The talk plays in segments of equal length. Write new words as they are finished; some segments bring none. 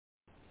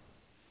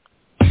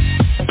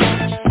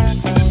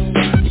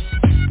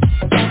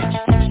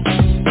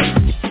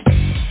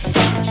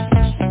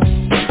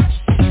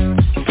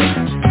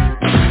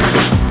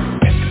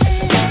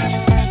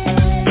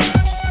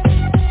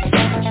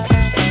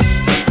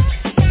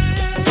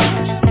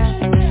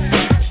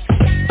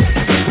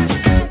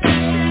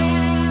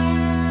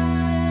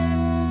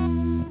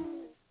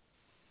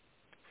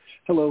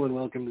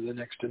welcome to the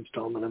next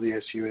installment of the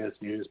SUS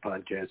News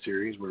podcast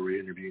series, where we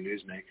interview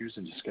newsmakers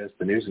and discuss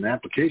the news and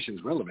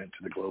applications relevant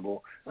to the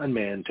global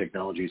unmanned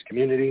technologies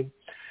community.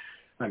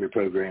 I'm your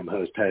program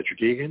host,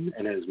 Patrick Egan,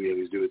 and as we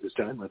always do at this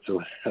time, let's say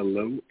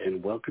hello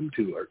and welcome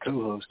to our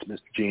co-host, Mr.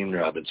 Gene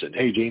Robinson.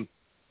 Hey, Gene.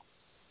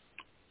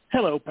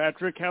 Hello,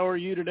 Patrick. How are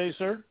you today,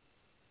 sir?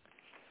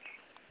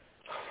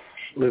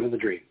 Living the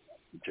dream.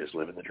 Just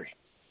living the dream.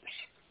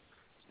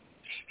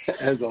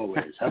 As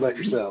always. How about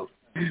yourself?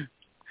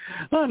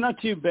 Oh, not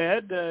too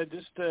bad.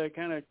 Just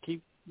kind of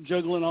keep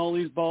juggling all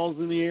these balls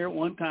in the air at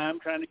one time,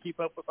 trying to keep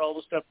up with all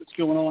the stuff that's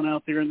going on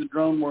out there in the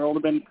drone world.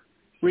 I've been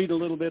reading a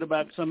little bit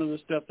about some of the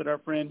stuff that our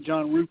friend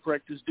John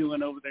Ruprecht is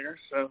doing over there.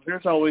 So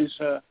there's always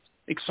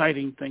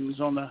exciting things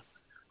on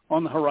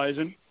the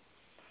horizon.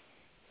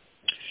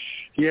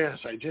 Yes,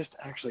 I just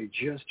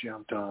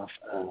jumped off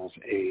of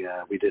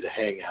we did a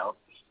hangout,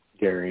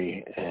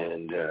 Gary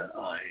and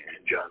I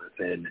and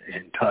Jonathan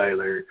and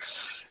Tyler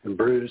and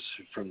Bruce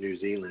from New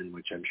Zealand,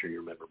 which I'm sure you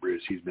remember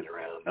Bruce. He's been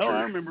around for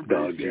I remember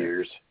Bruce, dog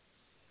years.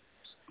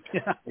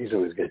 Yeah. He's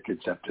always got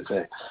good stuff to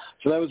say.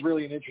 So that was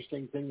really an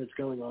interesting thing that's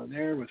going on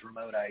there with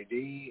remote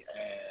ID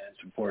and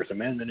some Fourth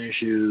Amendment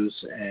issues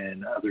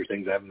and other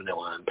things. I haven't been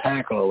able to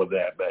unpack all of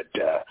that, but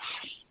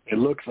it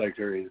looks like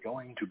there is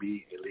going to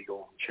be a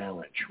legal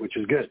challenge, which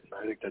is good.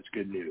 I think that's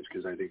good news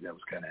because I think that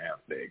was kind of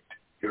half-baked.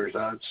 Your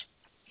thoughts?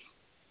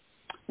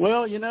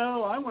 Well,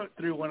 I went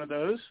through one of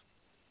those,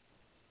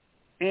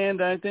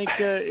 and I think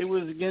it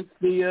was against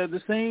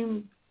the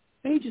same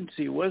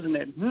agency, wasn't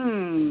it?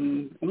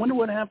 I wonder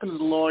what happened to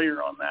the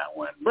lawyer on that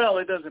one. Well,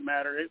 it doesn't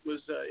matter. It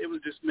was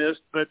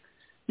dismissed, but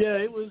yeah,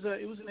 it was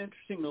an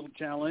interesting little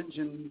challenge.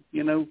 And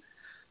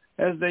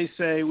as they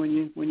say, when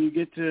you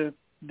get to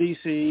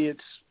DC,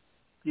 it's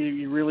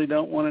you really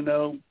don't want to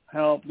know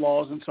how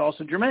laws and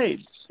sausage are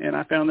made, and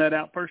I found that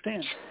out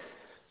firsthand.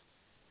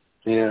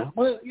 Yeah,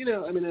 well,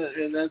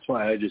 and that's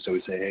why I just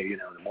always say, hey,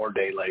 the more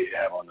daylight you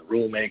have on the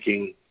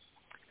rulemaking,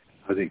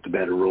 I think the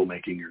better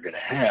rulemaking you're going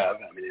to have.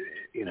 I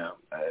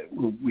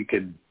mean, we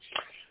could,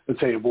 let's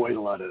say, avoid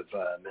a lot of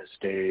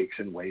mistakes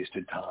and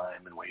wasted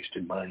time and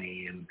wasted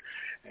money and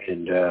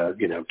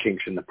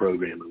kinks in the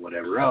program and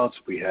whatever else.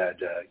 If we had,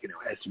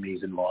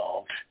 SMEs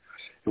involved,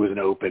 it was an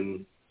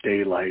open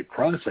daylight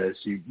process.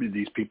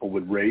 These people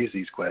would raise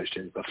these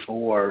questions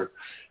before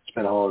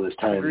spend all of this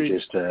time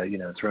just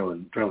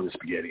throwing the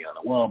spaghetti on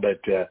the wall. But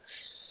the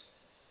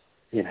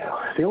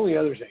only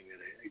other thing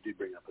that I did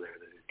bring up there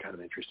that is kind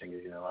of interesting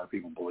is a lot of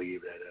people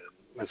believe that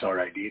this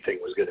RID thing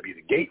was going to be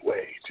the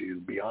gateway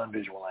to beyond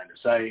visual line of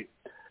sight.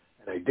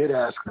 And I did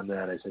ask them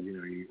that. I said,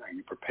 are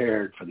you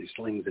prepared for these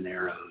slings and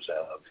arrows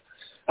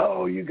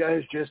of, you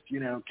guys just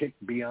kick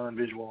beyond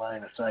visual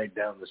line of sight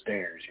down the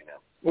stairs,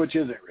 which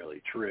isn't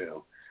really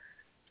true.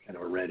 Kind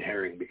of a red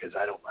herring because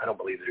I don't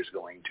believe there's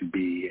going to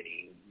be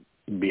any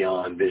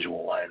beyond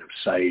visual line of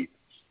sight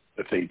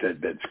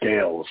that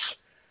scales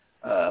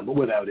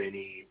without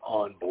any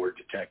onboard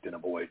detect and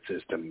avoid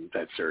system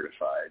that's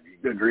certified.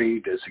 You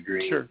agree?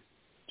 Disagree?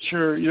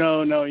 Sure.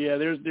 No. Yeah.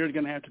 There's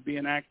going to have to be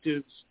an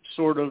active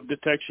sort of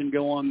detection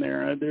go on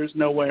there. There's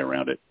no way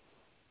around it.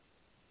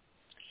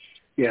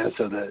 Yeah.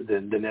 So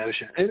the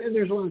notion, and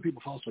there's a lot of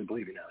people falsely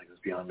believing now, like this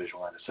beyond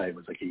visual line of sight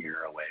was like a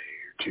year away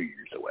or 2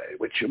 years away,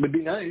 which would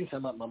be nice.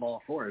 I'm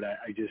all for it.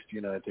 I just,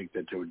 I think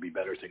that there would be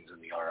better things in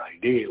the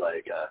RID,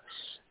 like,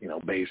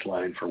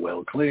 baseline for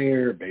well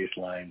clear,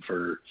 baseline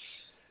for,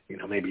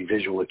 maybe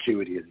visual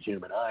acuity of the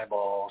human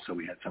eyeball. So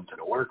we had something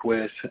to work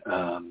with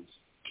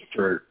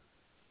for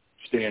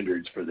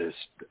standards for this,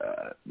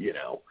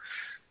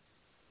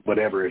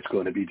 whatever it's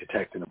going to be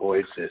detect and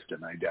avoid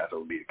system. I doubt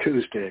it'll be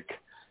acoustic.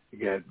 You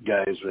got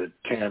guys with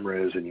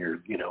cameras and you're,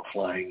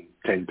 flying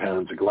 10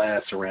 pounds of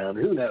glass around.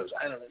 Who knows?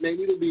 I don't know.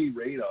 Maybe it'll be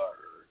radar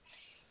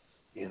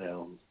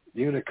or,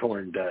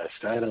 unicorn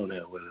dust. I don't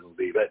know what it'll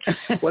be,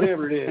 but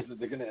whatever it is,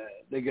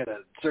 they're gonna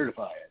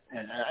certify it.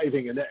 And I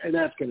think, and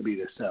that's going to be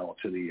the sell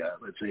to the,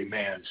 let's say,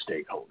 manned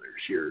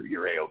stakeholders, your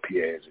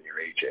AOPAs and your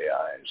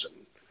HAIs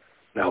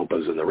and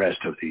ALPAs and the rest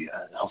of the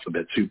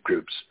alphabet soup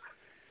groups.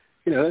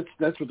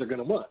 That's what they're going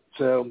to want.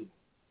 So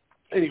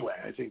anyway,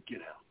 I think,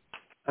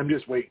 I'm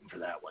just waiting for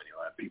that one.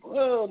 You'll have people,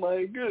 oh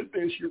my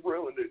goodness, you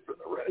ruined it for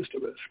the rest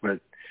of us.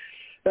 But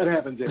that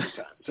happens every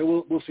time.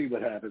 So we'll see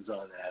what happens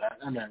on that.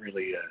 I'm not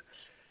really,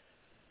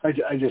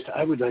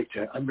 I would like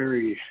to, I'm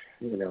very,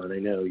 and I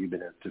know you've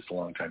been at this a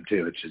long time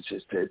too. It's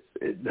just that,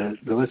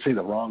 let's say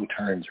the wrong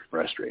turns are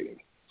frustrating.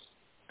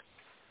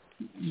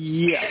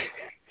 Yeah.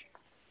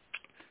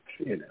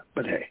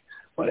 But hey,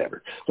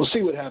 whatever. We'll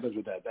see what happens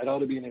with that. That ought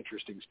to be an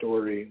interesting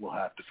story. We'll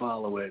have to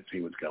follow it, see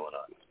what's going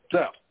on.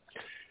 So,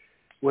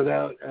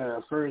 without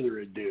further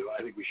ado,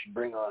 I think we should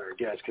bring on our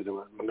guest because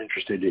I'm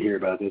interested to hear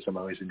about this. I'm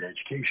always into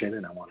education,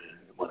 and I want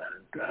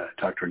to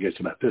talk to our guest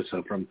about this.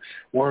 So from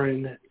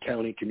Warren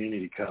County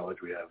Community College,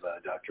 we have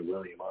Dr.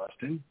 William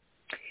Austin,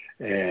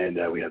 and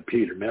we have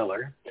Peter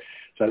Miller.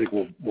 So I think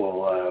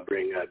we'll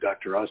bring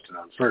Dr. Austin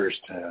on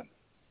first.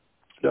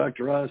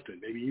 Dr. Austin,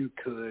 maybe you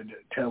could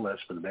tell us,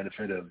 for the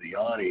benefit of the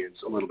audience,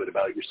 a little bit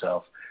about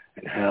yourself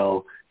and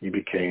how you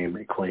became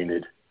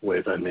acquainted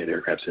with unmanned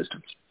aircraft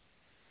systems.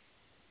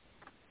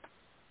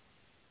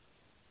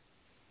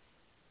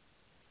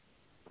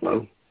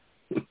 Hello?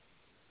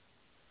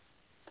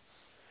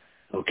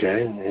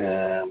 Okay.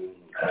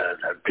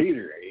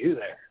 Peter, are you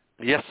there?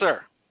 Yes,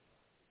 sir.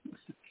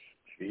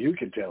 You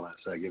can tell us,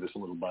 give us a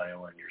little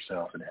bio on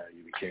yourself and how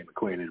you became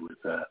acquainted with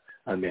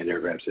unmanned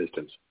aircraft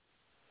systems.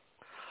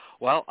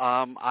 Well,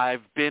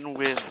 I've been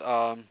with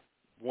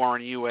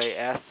Warren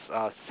UAS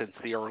since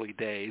the early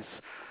days.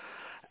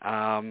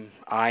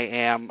 I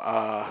am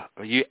a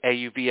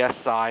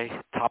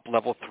UVSI top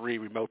level 3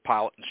 remote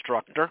pilot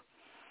instructor,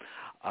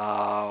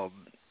 and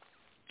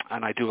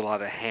I do a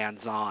lot of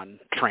hands-on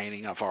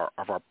training of our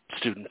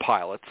student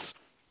pilots.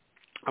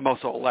 I'm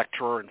also a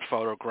lecturer in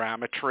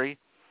photogrammetry,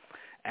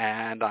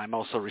 and I'm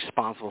also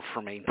responsible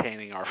for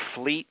maintaining our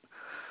fleet,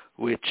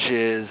 which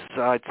is,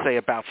 I'd say,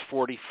 about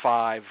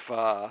 45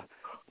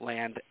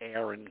 land,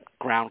 air, and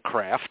ground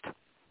craft.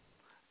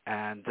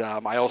 And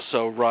I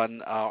also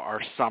run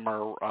our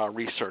summer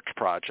research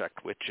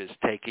project, which is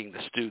taking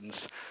the students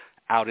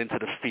out into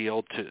the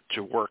field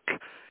to work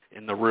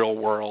in the real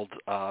world,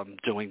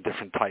 doing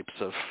different types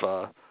of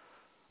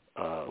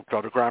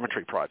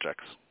photogrammetry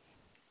projects.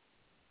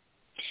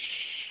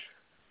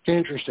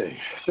 Interesting.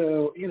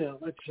 So,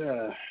 let's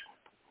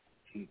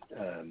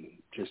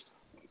just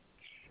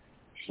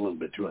a little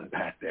bit to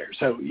unpack there.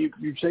 So you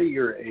say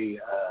you're a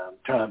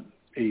top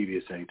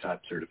AUVSA,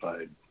 top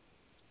certified,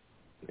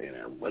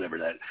 whatever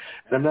that.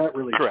 And I'm not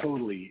really Correct.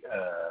 totally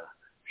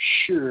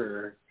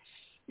sure.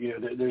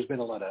 There's been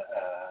a lot of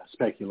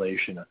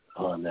speculation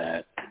on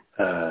that,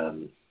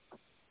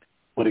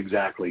 what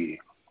exactly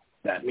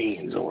that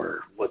means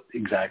or what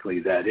exactly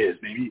that is.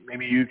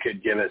 Maybe you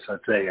could give us,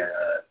 let's say, a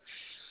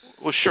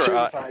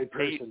certified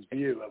person's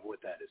view of what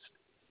that is.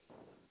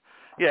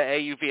 Yeah,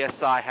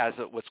 AUVSI has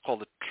what's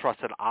called a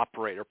Trusted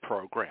Operator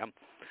Program,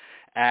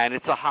 and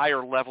it's a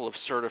higher level of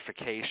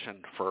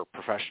certification for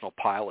professional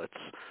pilots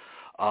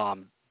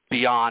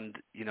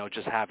beyond,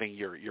 just having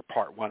your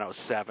Part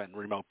 107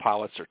 remote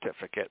pilot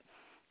certificate.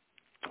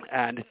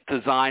 And it's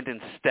designed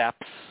in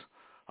steps,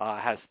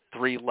 has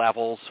 3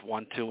 levels,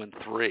 1, 2, and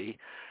 3,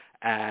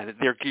 and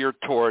they're geared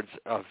towards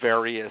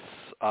various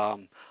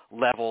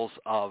levels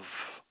of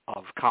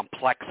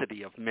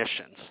complexity of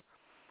missions.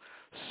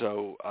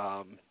 So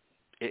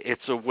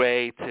it's a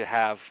way to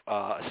have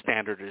a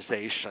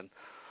standardization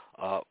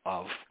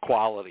of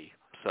quality,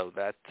 so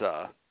that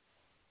the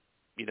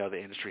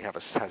industry has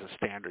a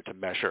standard to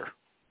measure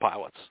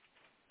pilots.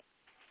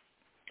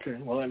 Okay.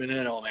 Well,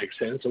 that all makes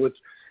sense. So what's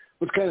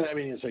kind of,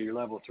 so you're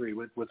level 3.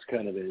 What's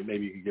kind of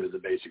maybe you can give us a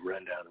basic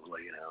rundown of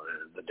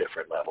the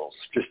different levels,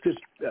 just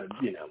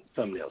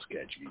thumbnail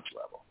sketch of each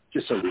level,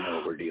 just so we know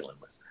what we're dealing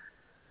with.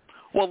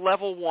 Well,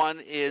 level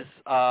 1 is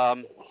a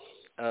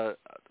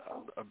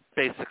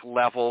basic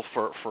level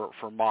for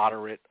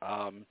moderate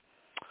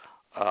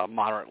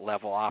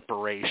level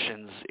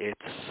operations.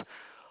 It's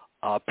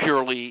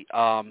purely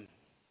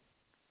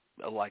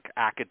like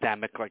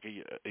academic, like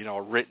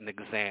a written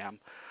exam.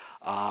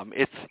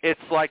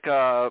 It's like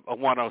a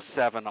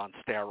 107 on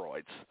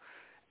steroids.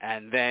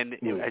 And then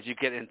as you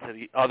get into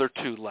the other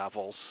 2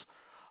 levels,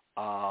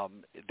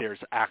 there's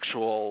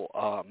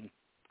actual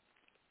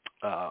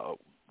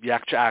you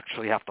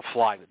actually have to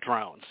fly the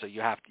drone. So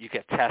you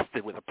get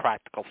tested with a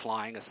practical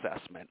flying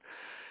assessment,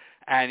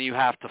 and you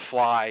have to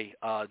fly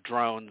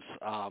drones,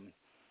 at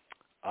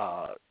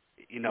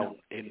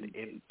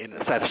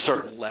a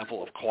certain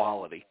level of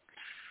quality.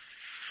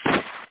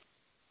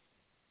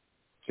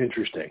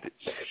 Interesting.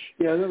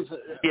 Yeah,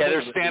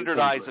 there's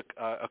standardized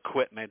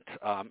equipment,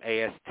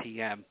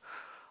 ASTM,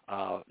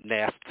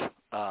 NAST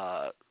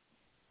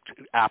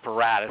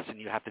apparatus, and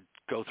you have to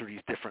go through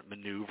these different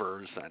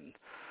maneuvers, and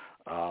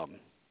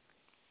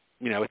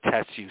it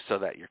tests you so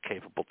that you're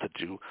capable to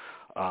do,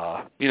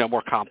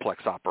 more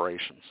complex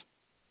operations.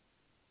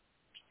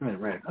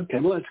 Right. Okay,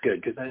 well, that's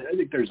good, because I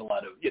think there's a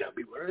lot of,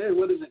 people are, hey,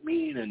 what does it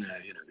mean? And,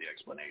 the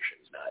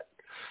explanation's not,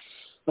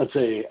 let's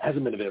say,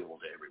 hasn't been available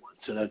to everyone.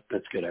 So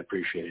that's good. I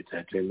appreciate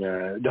that.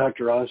 And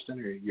Dr.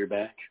 Austin, you're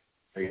back?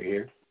 Are you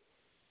here?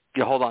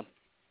 Yeah, hold on.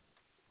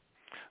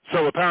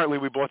 So apparently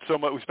we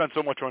spent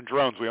so much on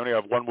drones, we only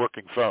have one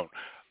working phone.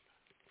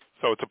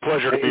 So it's a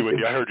pleasure to be with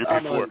you. I heard you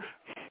before.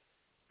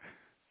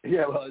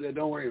 Yeah, well,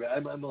 don't worry about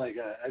it. I'm like,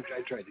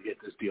 I tried to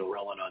get this deal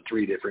rolling on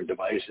 3 different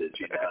devices,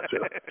 so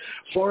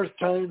 4th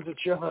time's a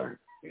charm,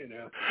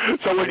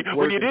 So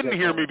when you didn't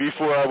hear me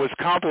before, I was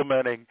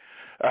complimenting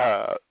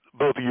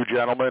both of you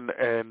gentlemen,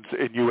 and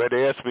you had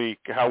asked me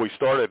how we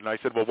started, and I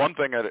said, well, one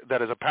thing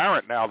that is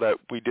apparent now that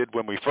we did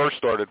when we first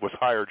started was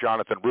hire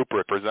Jonathan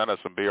Rupert to present us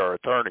and be our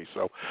attorney.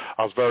 So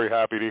I was very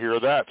happy to hear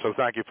that. So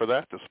thank you for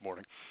that this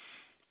morning.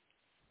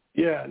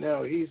 Yeah,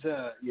 no, he's,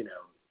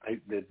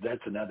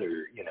 that's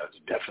another, it's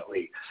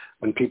definitely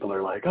when people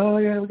are like, oh,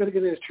 yeah, we got to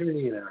get an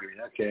attorney,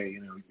 okay,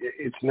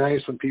 it's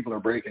nice when people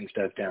are breaking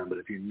stuff down, but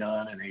if you're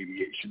not an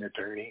aviation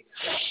attorney,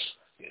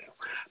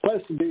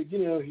 Plus,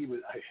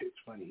 it's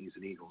funny, he's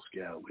an Eagle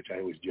Scout, which I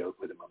always joke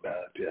with him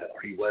about,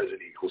 or he was an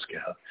Eagle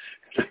Scout.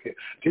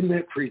 Didn't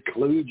that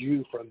preclude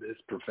you from this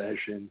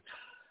profession?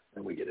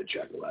 And we get a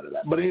chuckle out of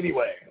that. But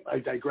anyway, I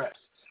digress.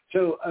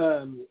 So,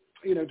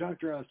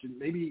 Dr. Austin,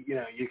 maybe,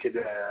 you could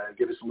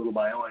give us a little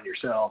bio on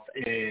yourself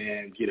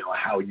and,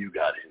 how you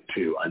got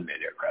into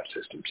unmanned aircraft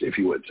systems, if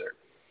you would, sir.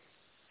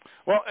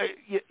 Well,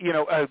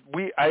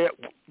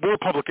 we're a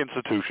public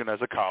institution as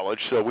a college,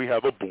 so we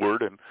have a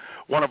board, and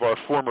one of our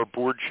former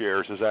board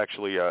chairs is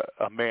actually a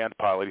manned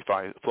pilot. He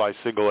flies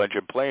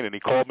single-engine plane, and he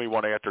called me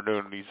one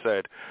afternoon, and he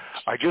said,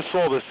 I just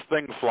saw this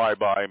thing fly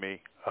by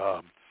me,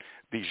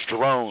 these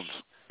drones.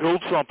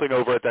 Build something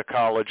over at that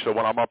college so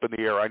when I'm up in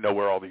the air, I know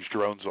where all these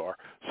drones are.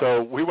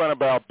 So we went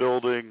about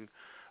building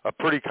a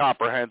pretty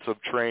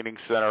comprehensive training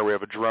center. We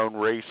have a drone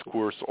race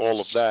course, all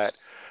of that.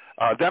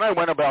 Then I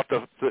went about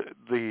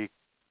the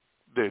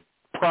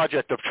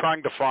project of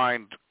trying to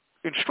find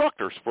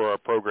instructors for our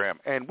program,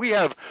 and we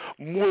have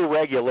more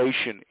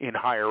regulation in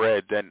higher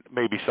ed than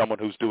maybe someone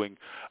who's doing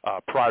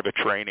private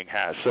training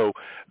has. So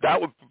that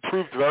would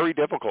prove very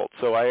difficult.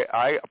 So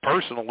I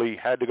personally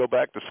had to go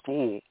back to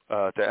school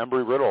to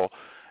Embry-Riddle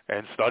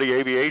and study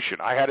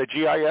aviation. I had a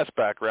GIS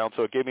background,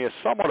 so it gave me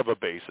somewhat of a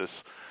basis.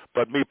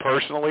 But me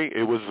personally,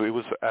 it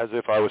was as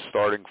if I was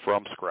starting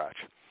from scratch.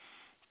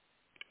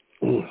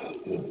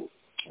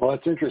 Well,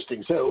 that's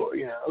interesting. So,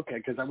 okay,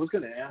 because I was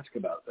going to ask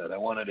about that. I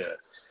wanted to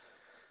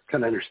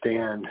kind of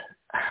understand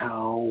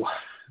how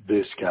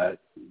this got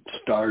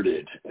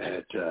started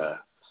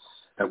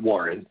at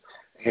Warren.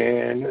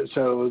 And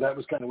so that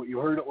was kind of what you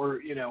heard,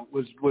 or,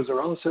 was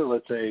there also,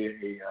 let's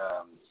say,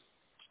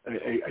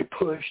 a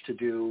push to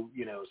do,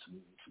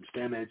 some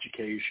STEM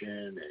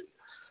education? And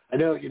I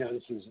know,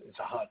 it's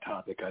a hot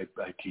topic.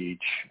 I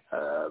teach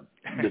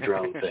the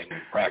drone thing,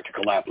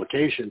 practical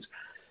applications.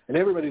 And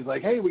everybody's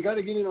like, hey, we got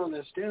to get in on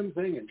this STEM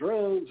thing and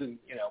drones and,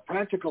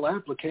 practical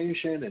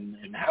application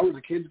and how are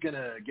the kids going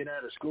to get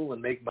out of school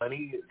and make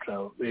money?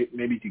 So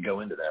maybe you could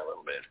go into that a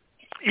little bit.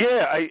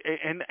 Yeah,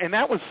 and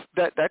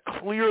that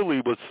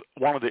clearly was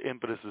one of the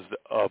impetuses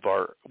of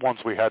our, once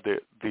we had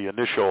the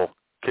initial,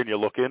 can you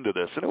look into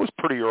this? And it was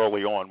pretty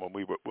early on when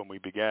we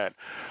began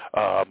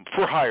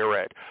for higher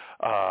ed.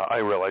 I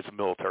realize the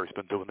military's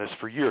been doing this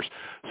for years.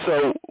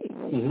 So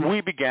we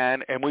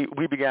began, and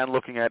we began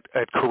looking at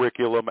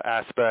curriculum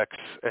aspects,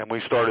 and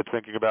we started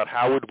thinking about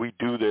how would we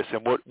do this,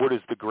 and what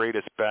is the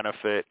greatest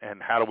benefit,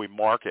 and how do we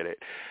market it.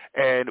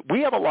 And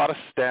we have a lot of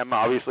STEM,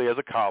 obviously, as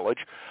a college,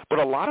 but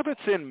a lot of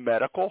it's in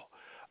medical.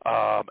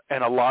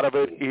 And a lot of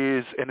it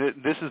is, and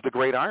this is the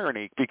great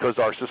irony, because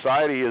our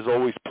society is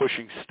always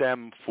pushing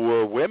STEM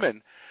for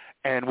women.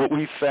 And what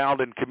we found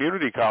in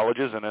community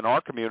colleges and in our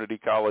community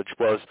college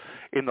was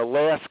in the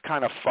last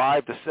kind of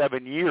 5 to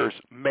 7 years,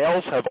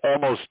 males have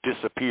almost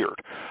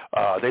disappeared.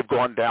 They've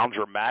gone down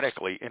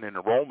dramatically in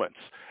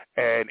enrollments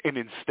and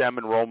in STEM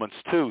enrollments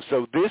too.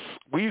 So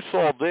we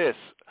saw this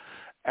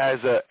as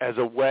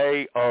a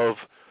way of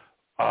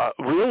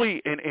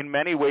really, in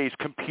many ways,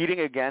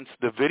 competing against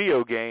the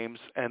video games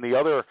and the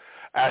other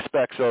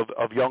aspects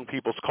of young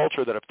people's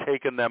culture that have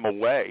taken them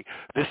away.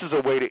 This is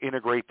a way to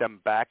integrate them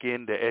back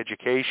into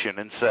education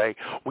and say,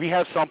 we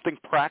have something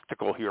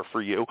practical here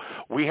for you.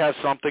 We have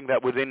something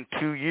that within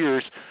 2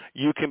 years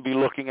you can be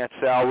looking at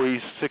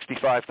salaries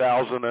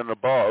 $65,000 and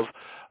above.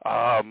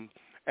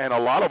 And a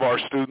lot of our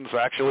students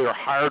actually are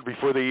hired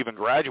before they even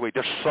graduate.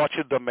 There's such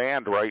a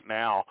demand right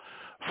now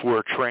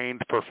for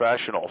trained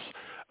professionals.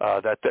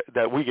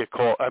 That we get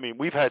called. I mean,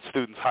 we've had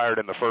students hired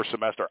in the first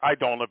semester. I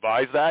don't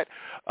advise that.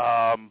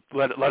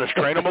 Let us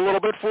train them a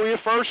little bit for you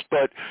first.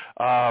 But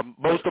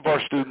most of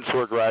our students who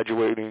are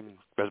graduating,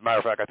 as a matter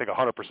of fact, I think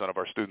 100% of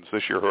our students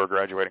this year who are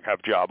graduating have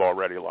a job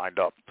already lined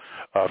up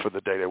for the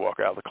day they walk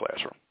out of the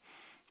classroom.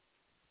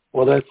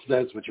 Well,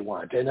 that's what you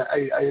want, and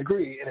I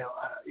agree.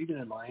 Even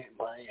in my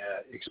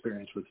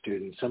experience with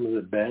students, some of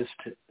the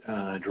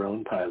best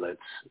drone pilots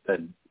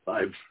that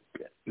I've,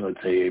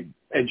 let's say,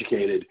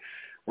 educated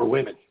were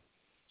women.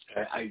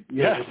 I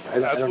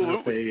don't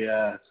know if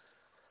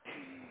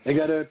they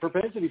got a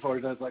propensity for it.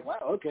 And I was like,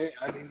 wow, okay.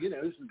 I mean, this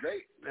is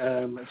great.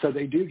 So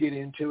they do get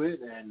into it,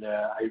 and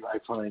I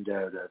find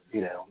out that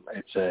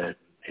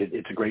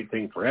it's a great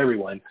thing for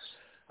everyone.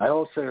 I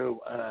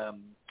also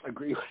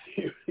agree with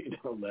you.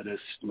 Let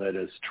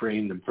us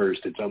train them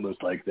first. It's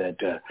almost like that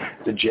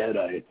the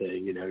Jedi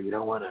thing. You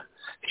don't want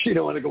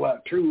to go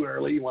out too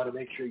early. You want to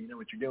make sure you know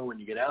what you're doing when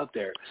you get out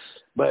there.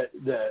 But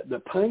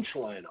the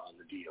punchline on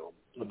the deal.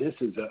 This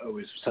is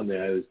always something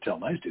I always tell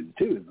my students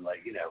too. Is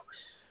like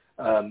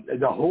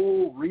the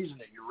whole reason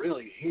that you're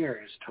really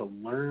here is to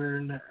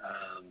learn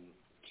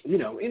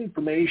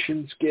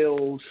information,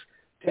 skills,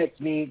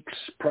 techniques,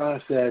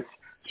 process,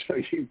 so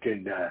you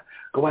can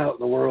go out in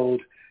the world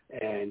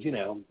and,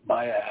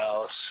 buy a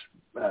house,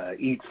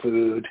 eat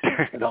food,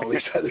 and all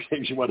these other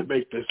things you want to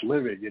make this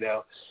living,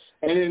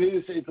 And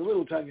it's a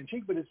little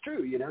tongue-in-cheek, but it's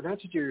true.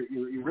 That's what you're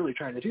really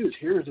trying to do is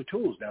here's the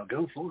tools. Now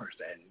go forth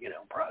and,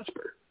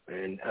 prosper.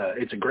 And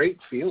it's a great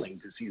feeling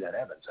to see that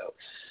happen. So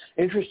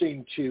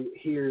interesting to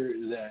hear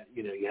that,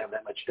 you have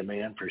that much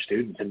demand for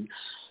students. And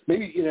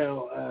maybe,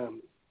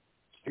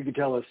 you could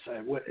tell us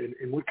what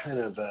kind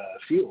of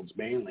fields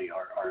mainly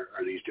are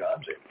these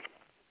jobs in?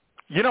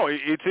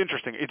 It's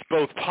interesting. It's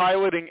both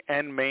piloting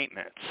and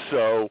maintenance.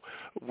 So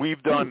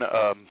we've done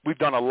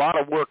a lot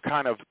of work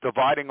kind of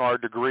dividing our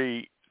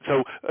degree.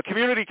 So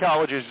community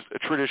colleges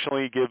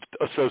traditionally give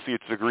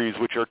associate's degrees,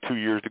 which are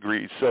 2-year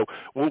degrees. So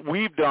what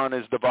we've done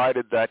is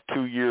divided that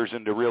 2 years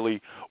into really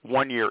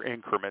 1-year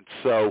increments.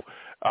 So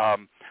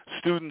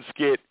students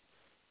get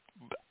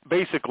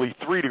basically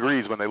 3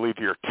 degrees when they leave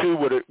here. 2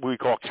 what we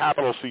call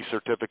capital C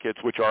certificates,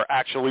 which are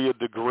actually a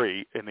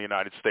degree in the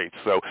United States.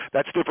 So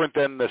that's different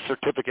than the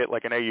certificate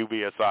like an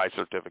AUVSI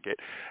certificate.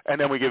 And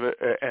then we give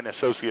an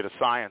associate of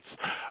science,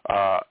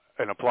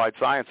 an applied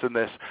science in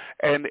this.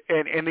 And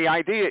the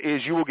idea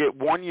is you will get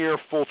 1 year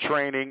full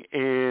training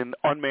in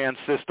unmanned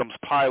systems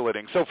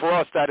piloting. So for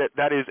us,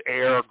 that is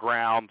air,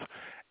 ground,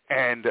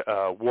 and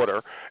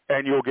water.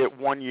 And you'll get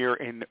 1 year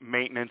in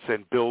maintenance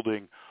and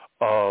building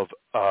of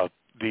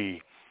the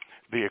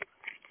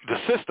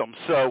system.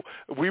 So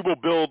we'll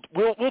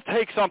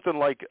take something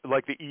like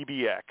the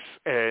EBX,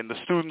 and the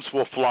students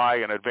will fly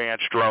an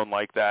advanced drone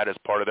like that as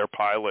part of their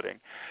piloting.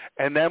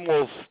 And then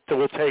we'll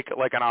take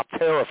like an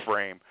Optera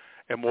frame,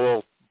 and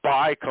we'll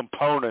buy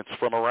components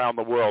from around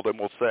the world, and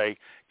we'll say,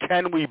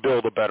 can we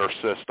build a better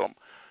system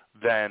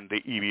than the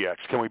EBX?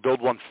 Can we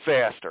build one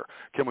faster?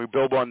 Can we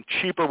build one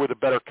cheaper with a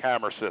better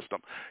camera system?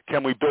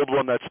 Can we build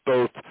one that's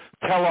both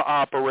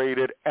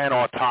teleoperated and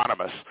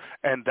autonomous?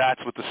 And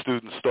that's what the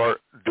students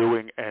start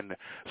doing. And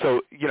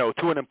so,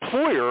 to an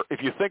employer,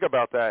 if you think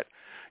about that,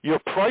 your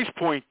price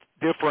point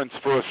difference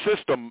for a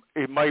system,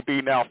 it might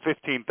be now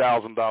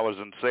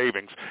 $15,000 in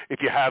savings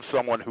if you have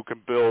someone who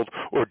can build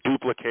or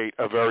duplicate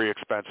a very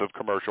expensive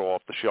commercial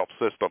off-the-shelf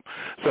system.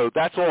 So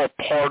that's all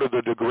part of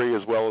the degree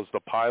as well as the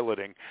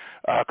piloting,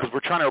 because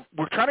we're trying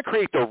to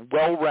create the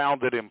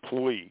well-rounded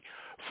employee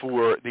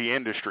for the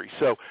industry.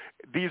 So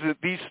these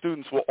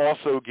students will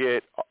also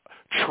get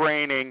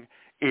training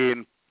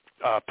in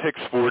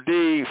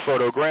Pix4D,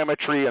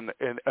 photogrammetry,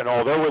 and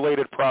all their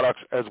related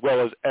products, as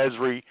well as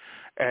Esri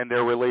and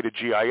their related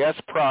GIS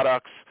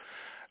products,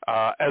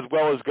 as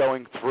well as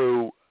going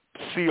through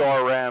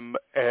CRM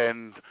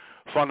and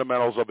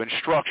fundamentals of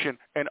instruction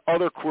and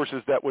other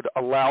courses that would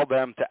allow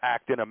them to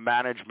act in a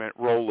management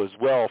role as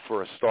well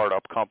for a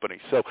startup company.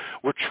 So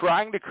we're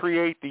trying to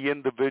create the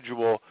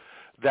individual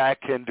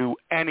that can do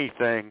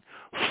anything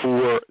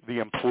for the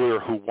employer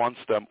who wants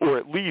them, or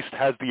at least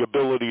has the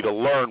ability to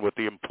learn what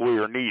the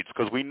employer needs,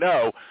 because we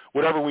know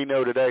whatever we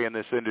know today in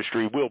this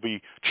industry will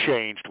be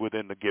changed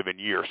within the given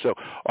year. So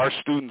our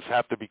students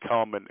have to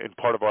become, and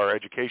part of our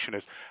education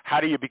is, how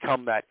do you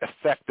become that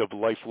effective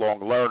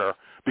lifelong learner?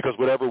 Because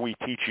whatever we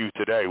teach you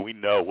today, we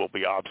know will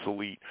be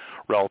obsolete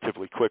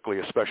relatively quickly,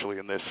 especially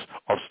in this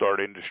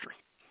upstart industry.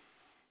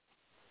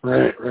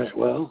 Right.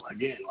 Well,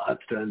 again, lots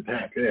to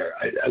unpack there.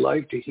 I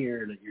like to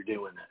hear that you're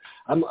doing that.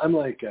 I'm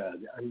like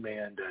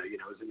unmanned.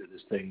 I was into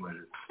this thing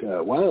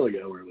a while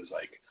ago where it was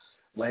like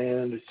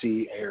land,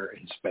 sea, air,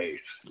 and space.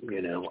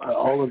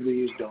 All of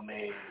these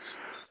domains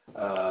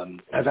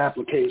have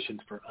applications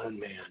for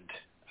unmanned,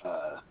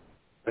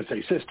 let's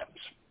say, systems.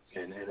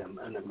 And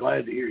I'm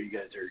glad to hear you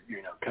guys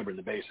are covering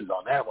the bases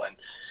on that one.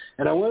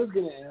 And I was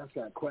going to ask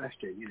that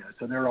question.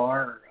 So there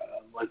are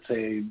let's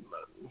say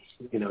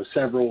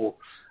several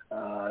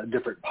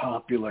different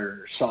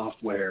popular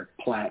software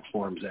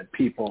platforms that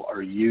people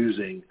are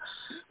using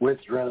with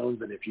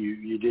drones, and if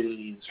you did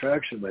any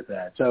instruction with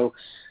that. So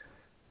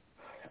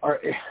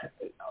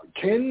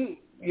can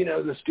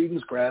the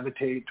students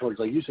gravitate towards,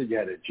 like you said you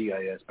had a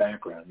GIS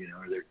background,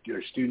 are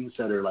there students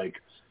that are like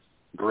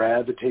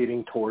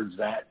gravitating towards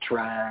that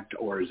track,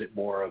 or is it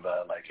more of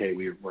a like, hey,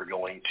 we're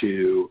going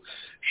to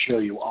show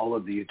you all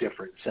of these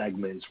different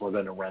segments, we're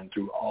going to run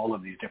through all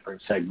of these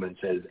different segments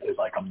as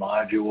like a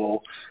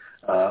module?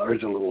 Or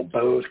is it a little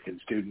both? Can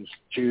students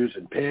choose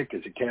and pick?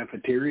 Is it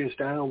cafeteria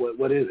style?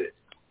 What is it?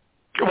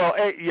 Well,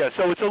 yeah.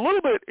 So it's a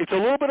little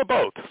bit of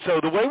both. So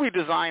the way we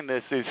design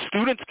this is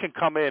students can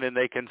come in and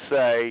they can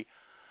say,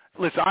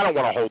 "Listen, I don't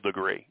want a whole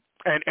degree."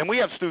 And we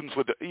have students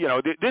with,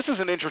 this is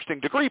an interesting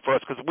degree for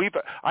us because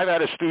I've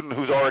had a student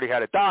who's already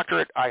had a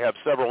doctorate. I have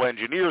several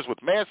engineers with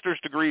master's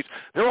degrees.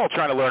 They're all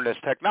trying to learn this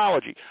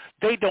technology.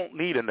 They don't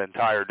need an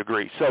entire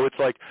degree. So it's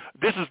like,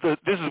 this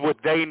is what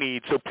they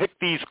need. So pick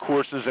these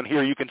courses, and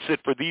here you can sit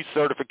for these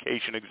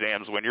certification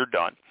exams when you're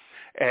done.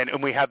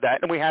 And we have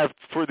that, and we have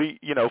for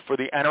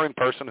the entering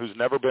person who's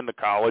never been to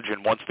college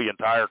and wants the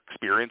entire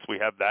experience, we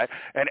have that,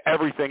 and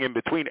everything in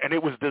between. And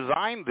it was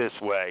designed this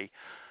way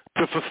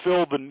to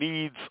fulfill the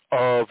needs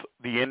of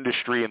the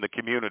industry and the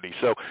community.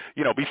 So,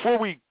 before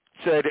we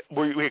said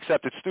we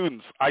accepted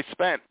students, I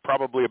spent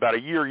probably about a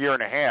year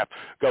and a half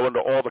going to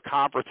all the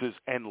conferences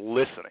and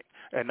listening,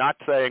 and not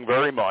saying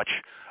very much,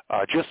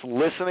 just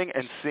listening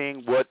and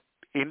seeing what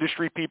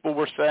industry people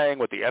were saying,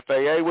 what the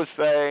FAA was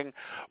saying,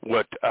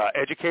 what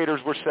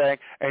educators were saying,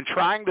 and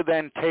trying to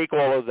then take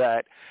all of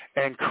that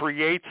and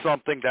create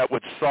something that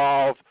would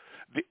solve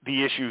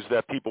the issues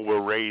that people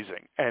were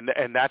raising,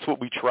 and that's what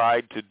we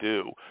tried to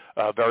do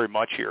very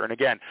much here. And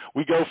again,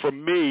 we go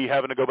from me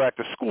having to go back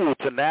to school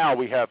to now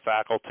we have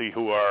faculty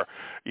who are,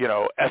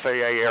 FAA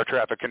air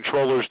traffic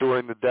controllers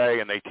during the day,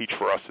 and they teach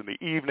for us in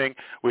the evening.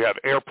 We have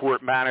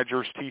airport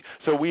managers teach.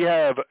 So we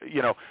have,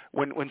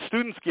 when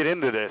students get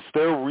into this,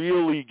 they're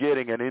really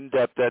getting an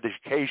in-depth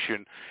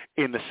education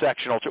in the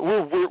sectional.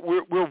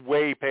 We're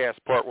way past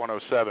Part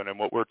 107 and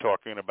what we're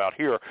talking about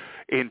here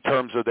in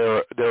terms of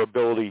their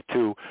ability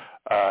to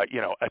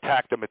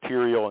attack the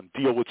material and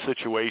deal with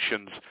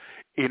situations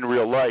in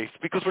real life,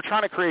 because we're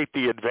trying to create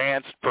the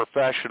advanced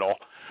professional.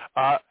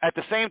 At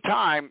the same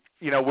time,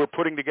 we're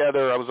putting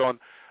together. I was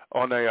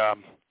on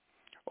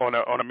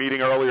a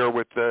meeting earlier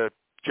with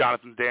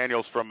Jonathan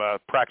Daniels from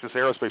Praxis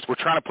Aerospace. We're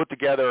trying to put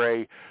together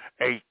a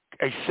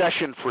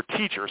session for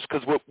teachers,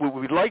 because what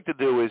we'd like to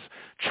do is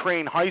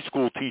train high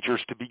school teachers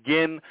to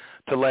begin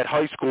to let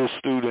high school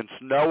students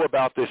know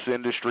about this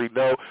industry,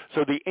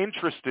 so the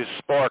interest is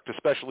sparked,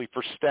 especially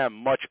for STEM,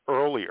 much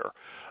earlier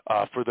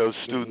for those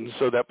students,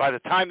 so that by the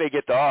time they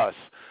get to us,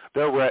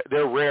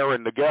 they're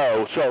raring to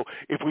go. So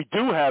if we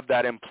do have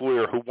that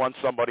employer who wants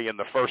somebody in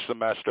the first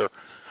semester,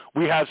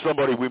 we have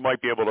somebody we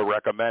might be able to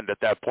recommend at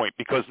that point,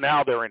 because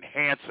now they're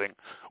enhancing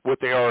what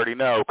they already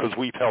know, because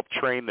we've helped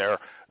train their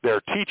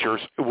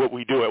teachers. What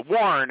we do at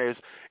Warren is,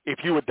 if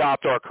you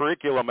adopt our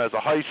curriculum as a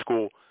high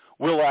school,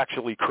 we'll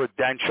actually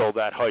credential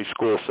that high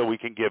school so we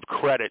can give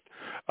credit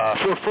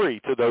for free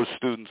to those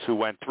students who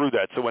went through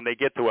that. So when they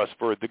get to us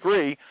for a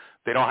degree,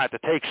 they don't have to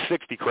take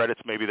 60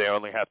 credits. Maybe they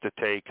only have to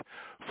take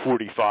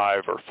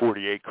 45 or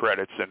 48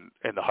 credits,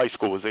 and the high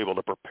school was able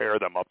to prepare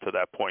them up to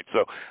that point.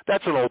 So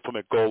that's an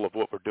ultimate goal of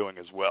what we're doing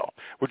as well.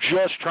 We're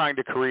just trying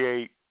to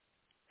create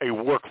a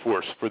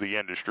workforce for the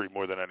industry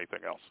more than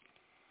anything else.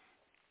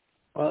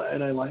 Well,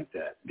 and I like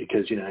that,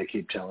 because, I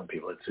keep telling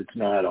people it's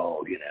not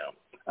all,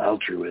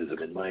 altruism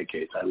in my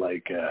case. I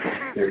like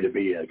there to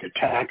be a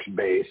tax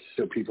base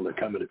so people are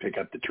coming to pick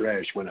up the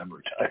trash when I'm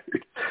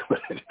retired.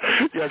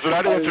 Yeah, so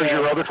that answers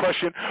your other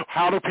question.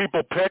 How do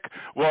people pick?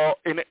 Well,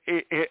 in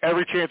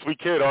every chance we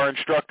get, our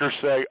instructors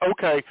say,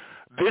 okay,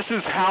 this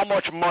is how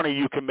much money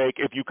you can make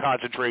if you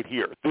concentrate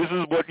here. This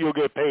is what you'll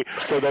get paid.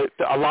 So that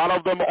a lot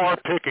of them are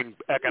picking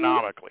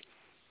economically.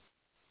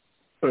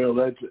 Well,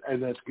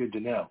 that's good to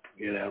know,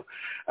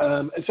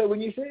 And so when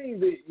you say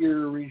that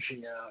you're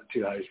reaching out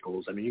to high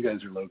schools, I mean, you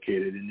guys are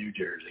located in New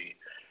Jersey.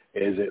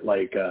 Is it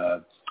like,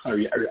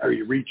 are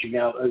you reaching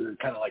out as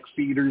kind of like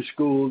feeder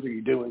schools? Are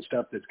you doing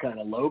stuff that's kind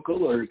of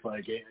local, or it's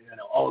like,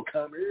 all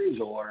comers,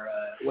 or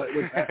what's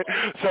that?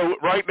 So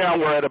right now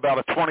we're at about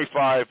a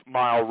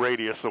 25-mile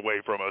radius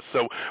away from us.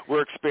 So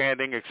we're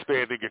expanding to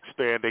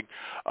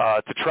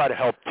try to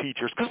help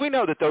teachers, because we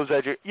know that those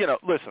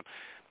listen.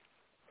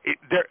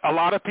 A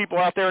lot of people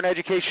out there in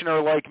education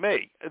are like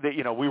me.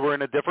 We were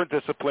in a different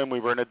discipline.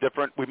 We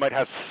might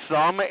have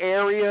some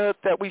area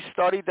that we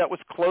studied that was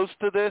close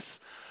to this,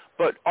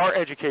 but our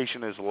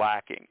education is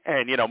lacking.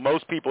 And,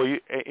 most people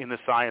in the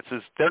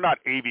sciences, they're not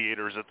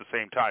aviators at the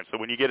same time. So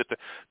when you get it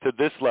to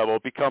this level,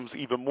 it becomes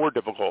even more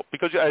difficult,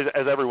 because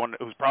as everyone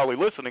who's probably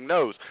listening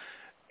knows,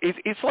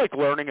 it's like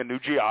learning a new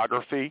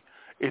geography.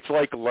 It's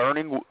like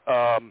learning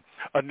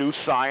a new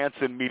science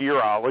in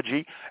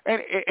meteorology,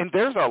 and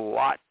there's a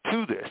lot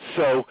to this.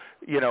 So,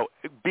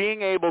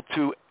 being able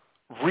to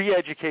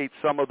re-educate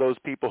some of those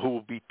people who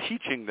will be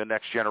teaching the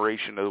next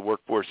generation of the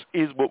workforce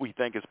is what we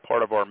think is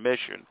part of our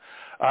mission.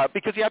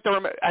 Because you have to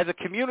remember, as a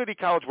community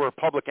college, we're a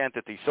public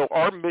entity, so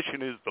our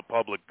mission is the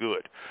public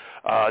good.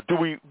 Do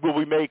we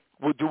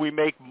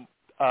make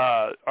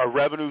our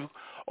revenue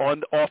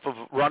off of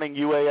running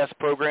UAS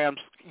programs?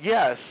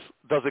 Yes.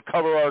 Does it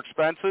cover our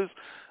expenses?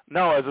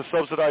 No. As a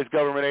subsidized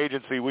government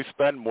agency, we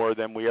spend more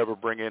than we ever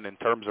bring in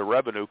terms of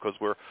revenue, because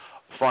we're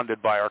funded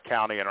by our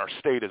county and our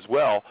state as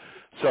well.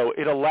 So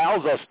it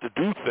allows us to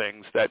do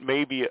things that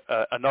maybe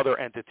another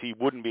entity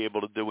wouldn't be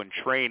able to do in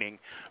training,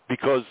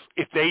 because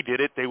if they did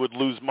it, they would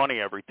lose money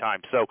every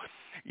time. So,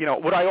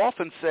 what I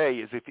often say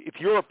is, if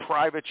you're a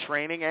private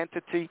training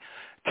entity,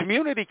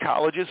 community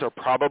colleges are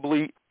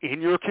probably in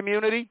your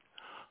community.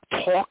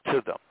 Talk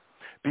to them.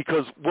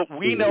 Because what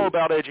we know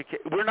about education,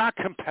 we're not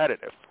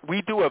competitive.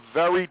 We do a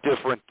very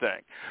different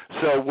thing.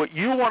 So what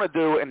you want to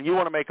do, and you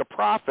want to make a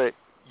profit,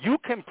 you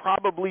can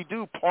probably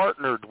do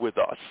partnered with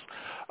us.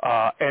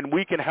 And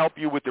we can help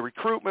you with the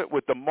recruitment,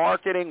 with the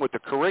marketing, with the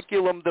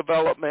curriculum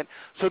development.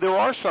 So there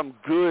are some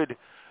good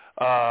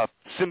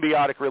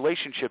symbiotic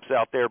relationships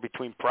out there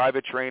between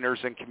private trainers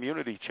and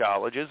community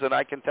colleges. And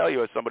I can tell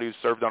you, as somebody who's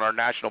served on our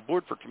national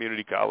board for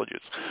community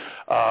colleges,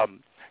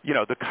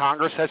 the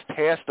Congress has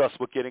tasked us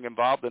with getting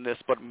involved in this,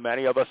 but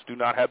many of us do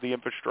not have the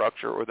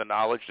infrastructure or the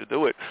knowledge to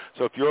do it.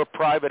 So if you're a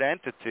private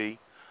entity,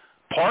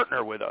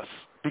 partner with us,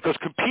 because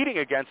competing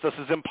against us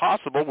is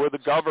impossible. We're the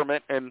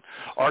government, and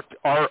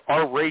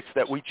our rates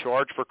that we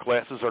charge for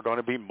classes are going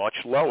to be much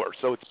lower.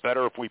 So it's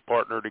better if we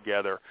partner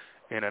together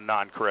in a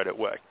non-credit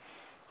way.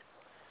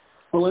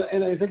 Well,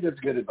 and I think that's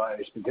good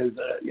advice because,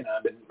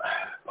 I've been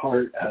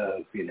part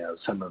of,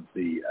 some of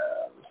the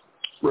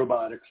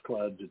robotics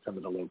clubs at some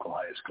of the local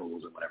high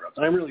schools and whatever else.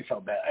 And I really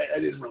felt bad. I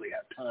didn't really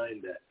have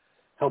time to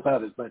help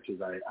out as much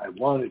as I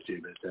wanted to.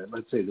 But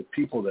let's say the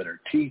people that are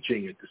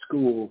teaching at the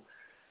school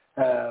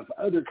have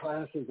other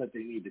classes that they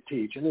need to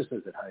teach, and this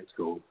is at high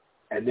school.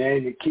 And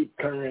then you keep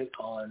current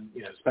on,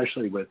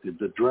 especially with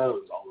the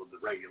drones, all of the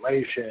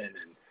regulation,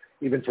 and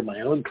even for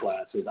my own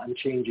classes, I'm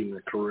changing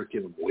the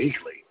curriculum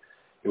weekly.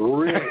 You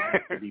really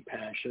have to be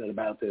passionate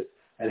about this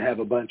and have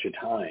a bunch of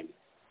time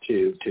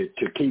to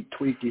keep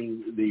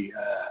tweaking the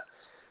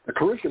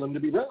curriculum to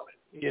be relevant,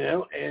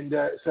 And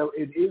so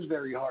it is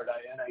very hard.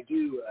 I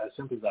do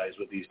sympathize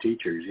with these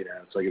teachers.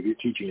 It's like if you're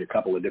teaching a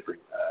couple of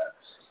different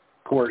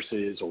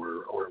courses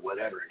or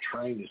whatever, and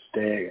trying to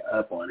stay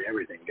up on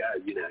everything,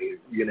 guys,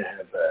 you're going to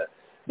have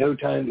no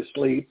time to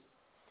sleep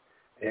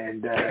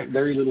and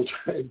very little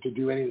time to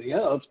do anything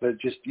else, but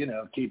just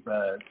keep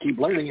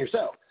learning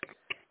yourself.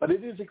 But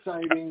it is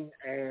exciting,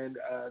 and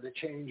the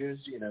changes,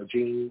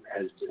 Gene,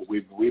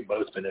 we've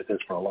both been at this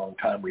for a long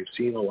time. We've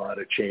seen a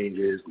lot of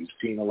changes. We've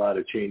seen a lot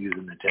of changes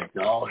in the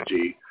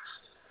technology.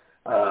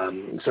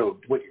 So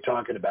what you're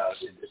talking about,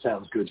 it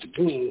sounds good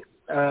to me.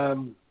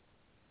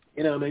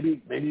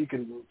 Maybe you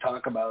can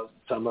talk about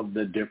some of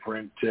the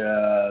different,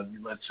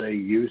 let's say,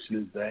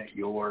 uses that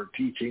you're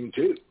teaching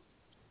to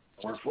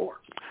or for.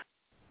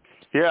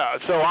 Yeah,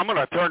 so I'm going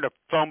to turn the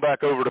phone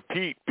back over to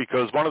Pete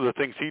because one of the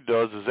things he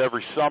does is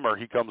every summer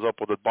he comes up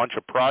with a bunch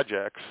of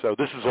projects. So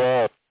this is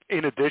all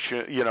in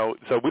addition,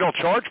 so we don't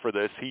charge for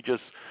this. He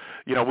just,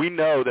 we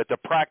know that the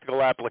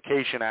practical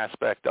application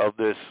aspect of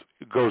this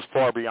goes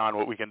far beyond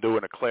what we can do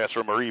in a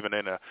classroom or even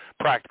in a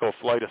practical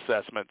flight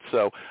assessment.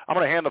 So I'm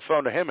going to hand the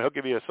phone to him. He'll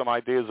give you some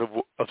ideas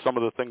of some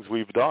of the things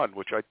we've done,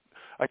 which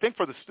I think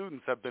for the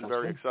students have been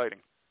very exciting.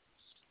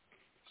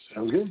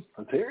 Sounds good.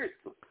 Let's hear it.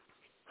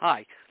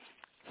 Hi.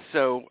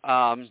 So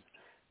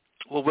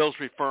what Will's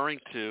referring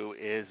to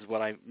is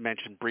what I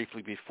mentioned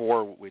briefly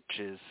before, which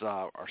is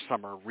our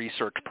summer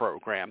research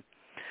program.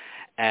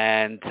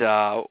 And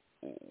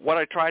what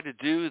I try to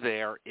do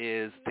there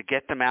is to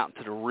get them out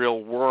into the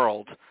real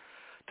world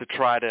to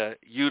try to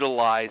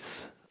utilize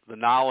the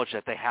knowledge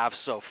that they have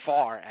so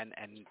far and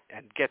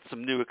get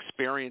some new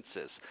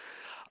experiences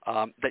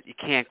that you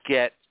can't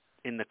get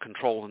in the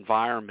controlled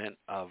environment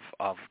of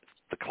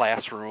the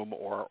classroom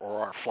or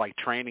our flight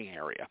training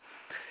area.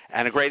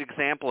 And a great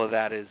example of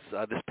that is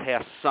this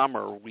past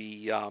summer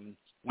we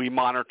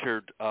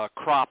monitored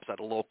crops at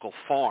a local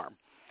farm,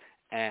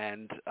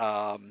 and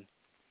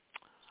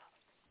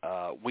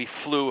we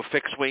flew a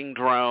fixed-wing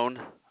drone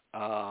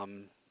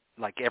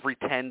like every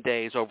 10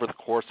 days over the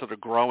course of the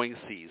growing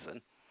season,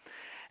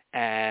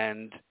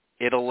 and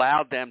it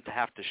allowed them to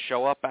have to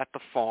show up at the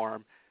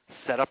farm,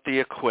 set up the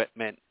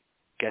equipment,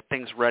 get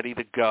things ready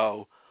to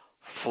go,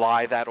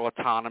 fly that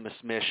autonomous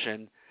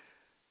mission,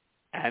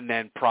 and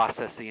then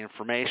process the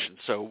information.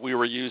 So we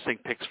were using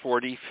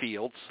Pix4D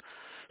fields,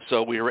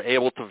 so we were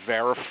able to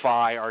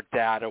verify our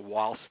data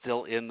while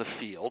still in the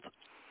field.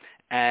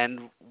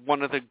 And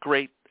one of the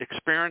great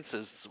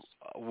experiences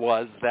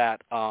was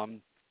that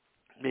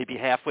maybe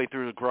halfway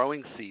through the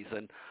growing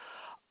season,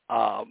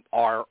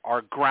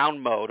 our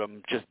ground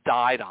modem just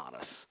died on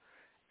us.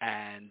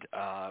 And,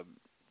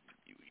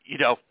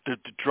 the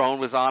drone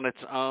was on its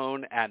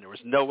own, and there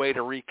was no way to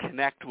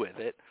reconnect with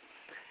it.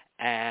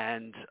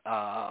 And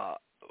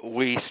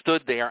we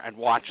stood there and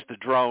watched the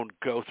drone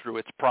go through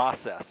its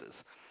processes.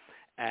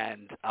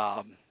 And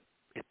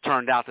it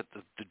turned out that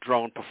the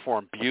drone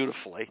performed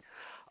beautifully.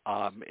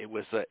 It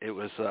was a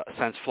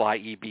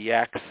SenseFly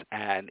EBX,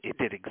 and it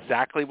did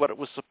exactly what it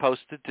was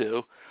supposed to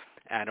do.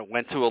 And it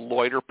went to a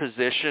loiter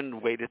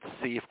position, waited to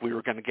see if we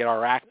were going to get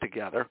our act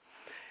together.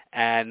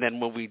 And then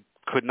when we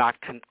could not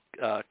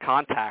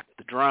contact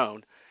the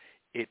drone,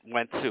 it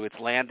went to its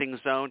landing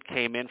zone,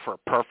 came in for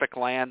a perfect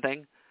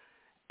landing.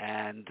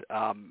 And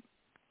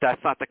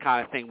that's not the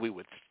kind of thing we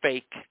would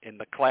fake in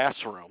the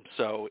classroom.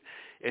 So,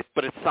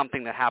 but it's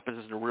something that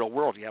happens in the real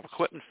world. You have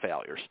equipment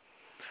failures.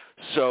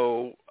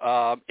 So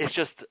it's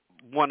just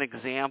one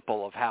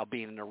example of how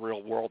being in the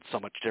real world is so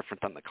much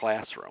different than the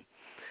classroom.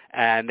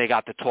 And they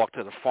got to talk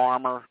to the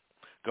farmer,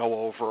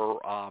 go over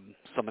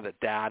some of the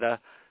data,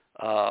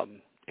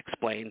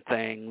 explain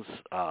things,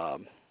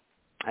 and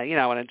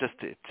it's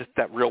just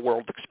that real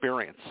world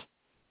experience.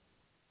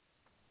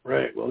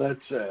 Right. Well,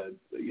 that's,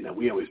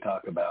 we always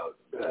talk about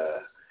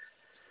the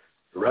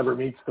rubber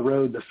meets the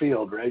road, the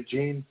field, right,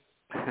 Gene?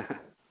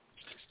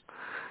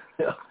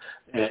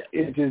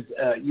 It is,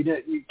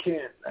 you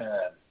can't,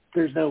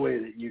 there's no way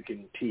that you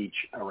can teach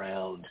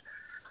around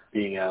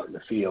being out in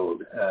the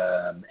field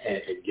and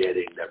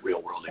getting that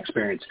real world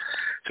experience.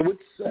 So what's,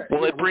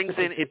 well, it brings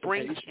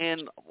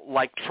in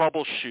like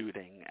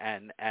troubleshooting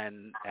and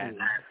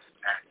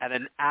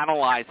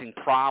analyzing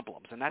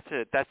problems. And that's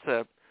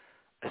a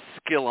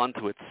skill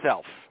unto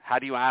itself. How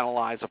do you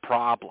analyze a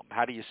problem?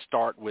 How do you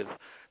start with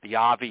the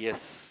obvious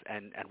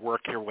and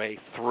work your way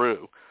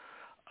through?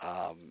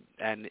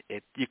 And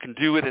you can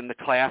do it in the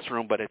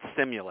classroom, but it's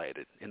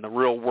simulated. In the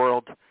real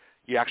world,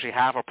 you actually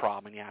have a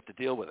problem and you have to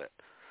deal with it.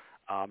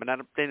 And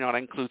that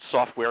includes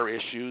software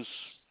issues.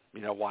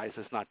 Why is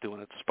this not doing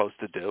what it's supposed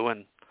to do?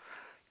 And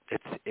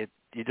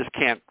you just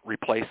can't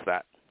replace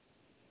that.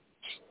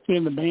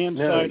 In the band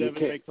side of it,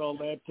 they call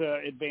that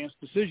advanced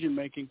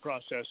decision-making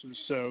processes.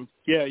 So,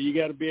 yeah, you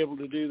got to be able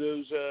to do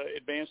those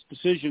advanced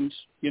decisions,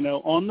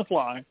 on the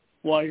fly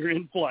while you're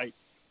in flight.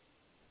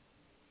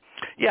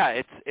 Yeah,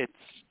 it's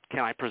can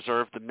I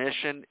preserve the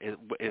mission?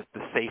 Is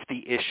the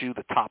safety issue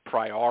the top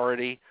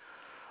priority?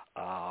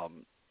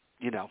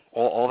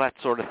 All that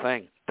sort of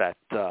thing that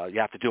you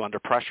have to do under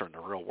pressure in the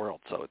real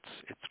world. So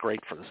it's great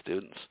for the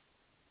students.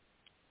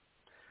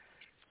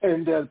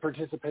 And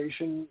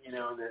participation,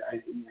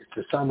 it's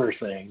a summer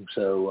thing.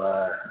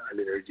 So,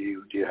 do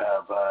you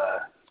have?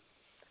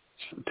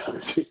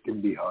 Sometimes it can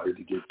be hard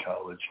to get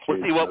college kids.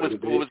 Well, see, what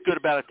was good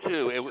about it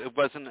too? It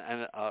wasn't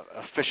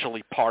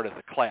officially part of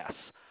the class.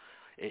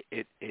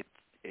 It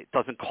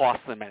doesn't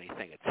cost them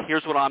anything. It's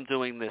here's what I'm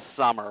doing this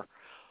summer.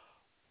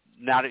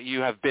 Now that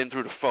you have been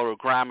through the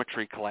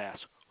photogrammetry class,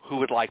 who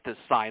would like to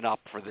sign up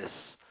for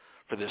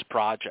this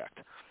project?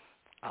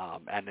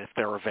 And if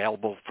they're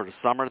available for the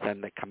summer,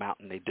 then they come out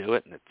and they do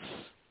it, and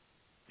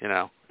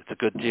it's a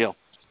good deal.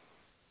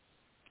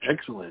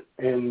 Excellent.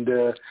 And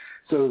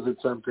so is it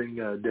something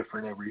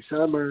different every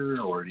summer,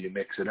 or do you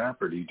mix it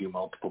up, or do you do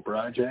multiple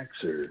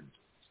projects, or?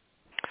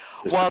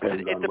 Well,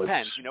 it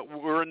depends.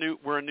 We're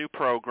a new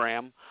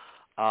program.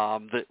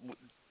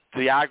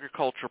 The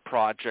agriculture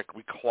project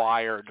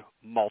required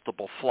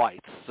multiple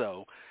flights,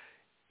 so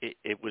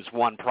it was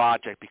one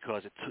project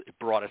because it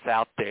brought us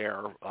out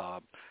there. I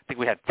think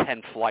we had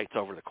 10 flights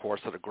over the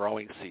course of the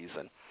growing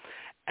season,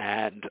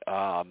 and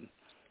so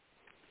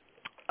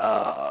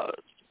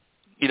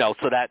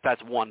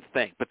that's one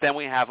thing. But then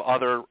we have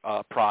other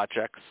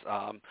projects.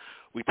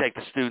 We take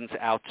the students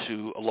out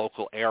to a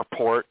local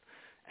airport,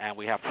 and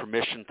we have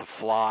permission to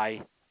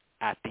fly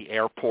at the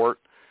airport,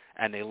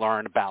 and they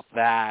learn about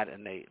that,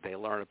 and they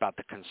learn about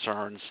the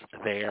concerns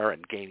there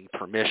and gaining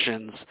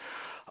permissions.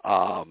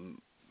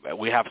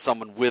 We have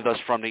someone with us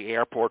from the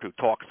airport who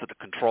talks to the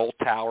control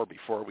tower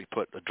before we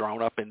put the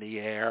drone up in the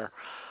air.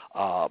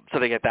 So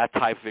they get that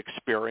type of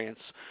experience.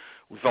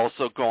 We've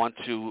also gone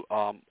to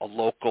a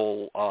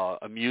local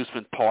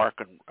amusement park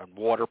and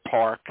water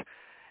park,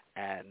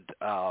 and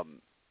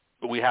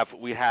we have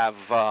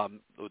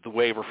the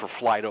waiver for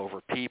flight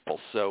over people.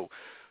 So,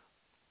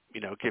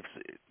 it gives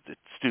the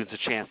students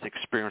a chance to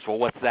experience, well,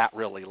 what's that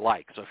really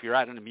like? So if you're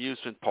at an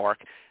amusement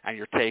park and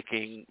you're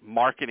taking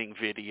marketing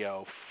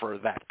video for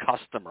that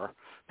customer,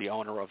 the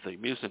owner of the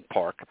amusement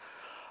park,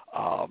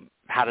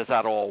 how does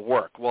that all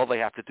work? Well, they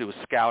have to do a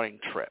scouting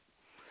trip,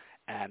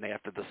 and they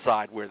have to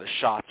decide where the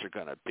shots are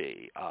going to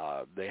be.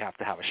 They have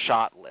to have a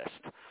shot list.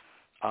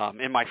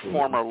 In my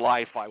former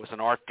life, I was an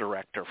art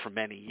director for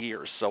many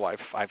years, so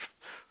I've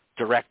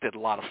directed a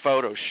lot of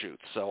photo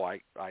shoots, so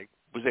I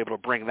was able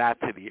to bring that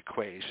to the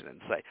equation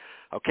and say,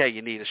 okay,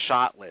 you need a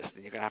shot list,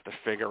 and you're going to have to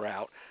figure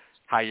out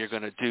how you're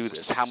going to do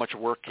this. How much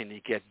work can you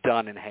get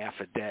done in half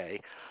a day?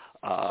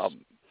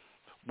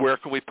 Where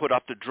can we put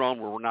up the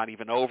drone where we're not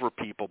even over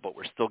people, but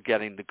we're still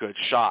getting the good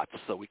shots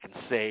so we can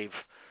save,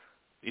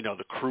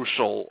 the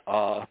crucial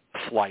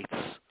flights,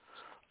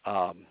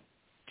 for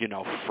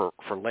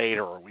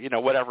later, or,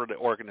 whatever the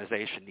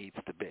organization needs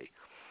to be.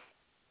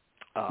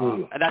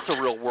 And that's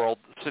a real world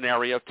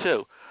scenario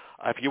too.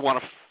 If you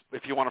want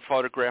to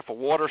photograph a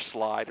water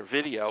slide or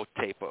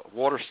videotape a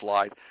water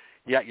slide,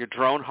 you got your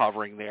drone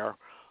hovering there.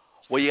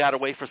 Well, you got to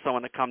wait for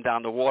someone to come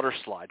down the water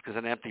slide because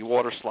an empty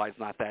water slide is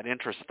not that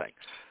interesting.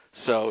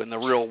 So in the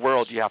real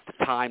world, you have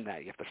to time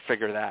that. You have to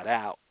figure that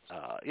out.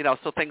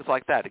 So things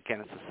like that.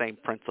 Again, it's the same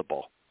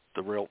principle.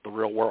 The real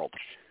world.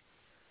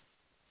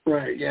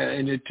 Right. Yeah,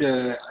 and it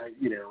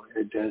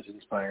does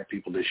inspire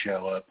people to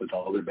show up with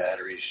all their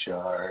batteries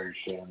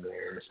charged and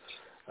their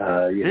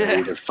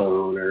either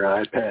phone or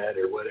iPad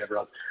or whatever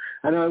else.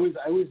 I know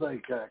I always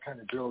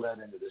kind of drill that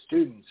into the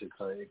students. It's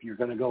like, if you're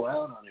going to go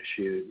out on a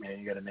shoot, man,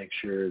 you got to make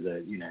sure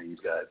that,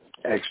 you've got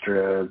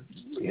extra,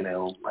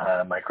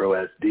 micro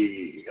SD.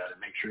 You got to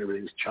make sure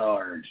everything's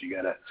charged.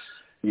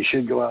 You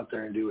should go out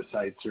there and do a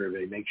site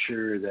survey. Make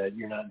sure that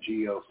you're not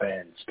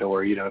geo-fenced,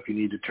 or, if you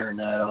need to turn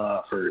that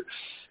off, or,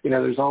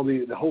 there's all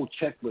the whole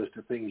checklist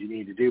of things you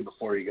need to do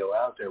before you go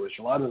out there, which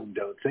a lot of them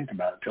don't think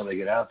about until they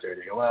get out there.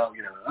 They go, well,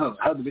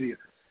 how'd the video?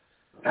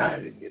 I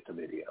didn't get the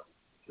video.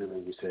 And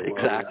then you say,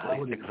 exactly.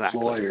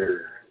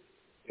 Employer,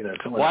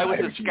 well, I was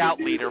a scout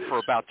leader for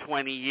about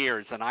 20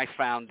 years, and I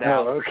found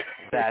out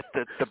that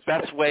the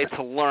best way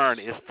to learn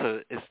is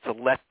to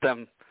let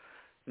them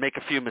make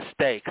a few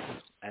mistakes,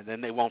 and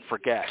then they won't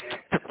forget.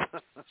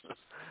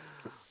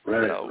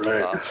 Right.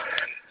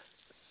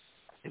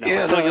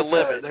 Until you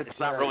live it, it's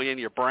not really in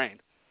your brain.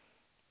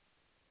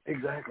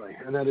 Exactly,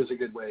 and that is a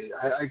good way.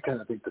 I kind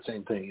of think the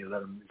same thing.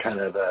 Let them kind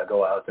of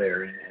go out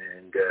there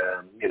and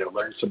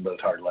learn some of those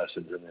hard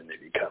lessons, and then they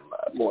become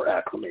more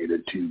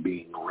acclimated to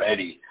being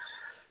ready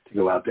to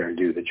go out there and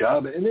do the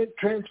job, and it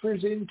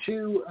transfers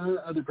into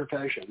other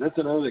professions. That's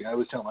another thing I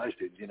always tell my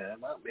students,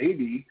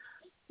 maybe,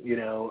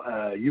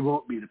 you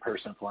won't be the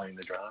person flying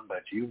the drone,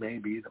 but you may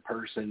be the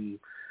person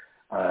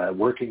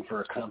working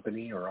for a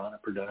company or on a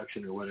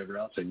production or whatever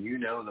else, and you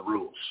know the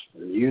rules.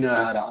 You know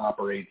how to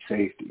operate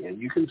safety,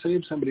 and you can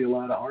save somebody a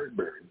lot of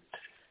heartburn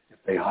if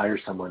they hire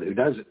someone who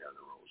doesn't know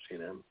the rules,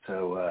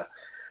 So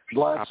there's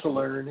lots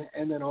Absolutely. to learn,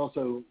 and then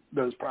also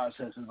those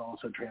processes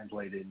also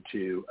translate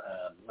into,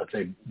 let's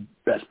say,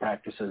 best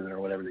practices or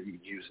whatever that you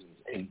can use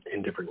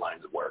in different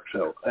lines of work.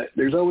 So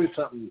there's always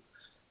something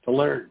to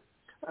learn.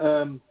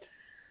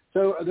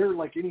 So are there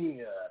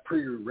any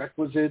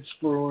prerequisites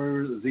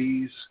for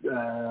these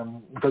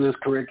for this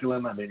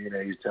curriculum? I mean,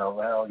 you tell,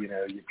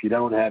 if you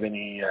don't have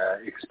any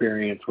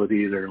experience with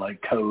either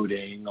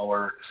coding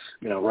or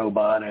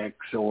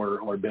robotics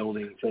or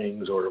building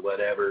things or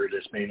whatever,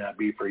 this may not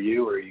be for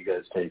you, or you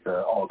guys take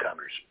all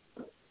comers.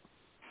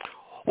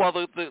 Well,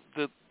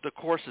 the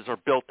courses are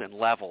built in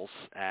levels,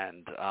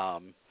 and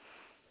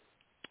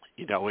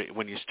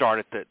when you start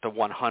at the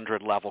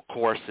 100 level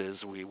courses,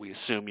 we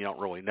assume you don't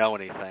really know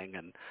anything,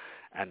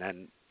 and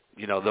then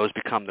those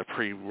become the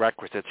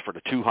prerequisites for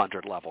the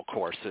 200 level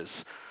courses.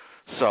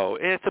 So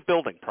it's a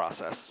building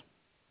process.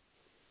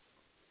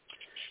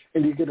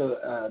 And you get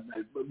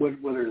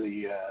what are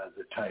the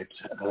types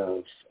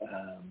of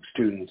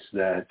students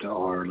that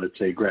are, let's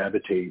say,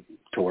 gravitate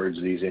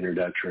towards these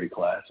introductory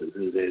classes?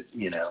 Is it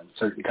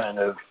certain kind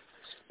of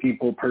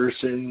people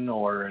person,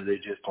 or are they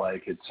just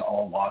it's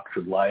all walks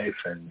of life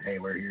and hey,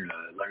 we're here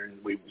to learn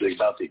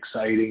about the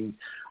exciting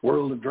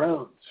world of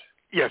drones?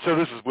 Yeah, so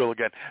this is Will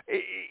again.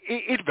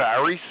 It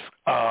varies.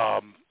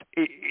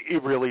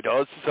 It really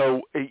does.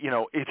 So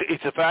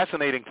it's a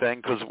fascinating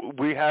thing because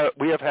we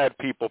have had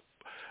people.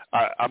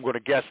 I'm going to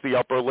guess the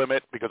upper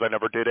limit because I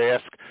never did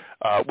ask.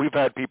 We've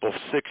had people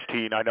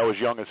 16, I know as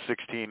young as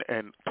 16,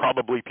 and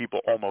probably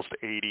people almost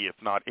 80, if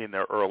not in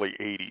their early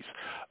 80s,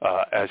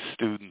 as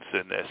students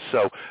in this.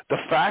 So the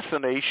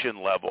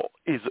fascination level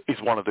is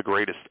one of the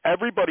greatest.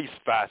 Everybody's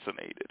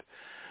fascinated.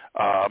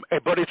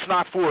 But it's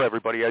not for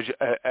everybody, as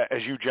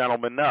you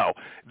gentlemen know.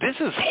 This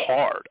is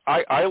hard.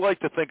 I like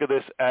to think of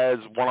this as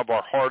one of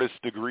our hardest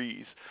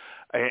degrees.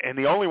 And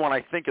the only one I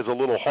think is a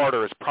little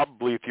harder is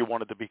probably if you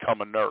wanted to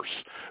become a nurse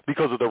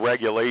because of the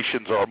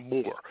regulations are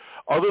more.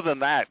 Other than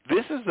that,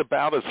 this is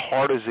about as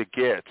hard as it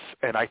gets.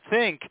 And I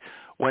think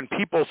when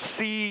people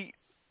see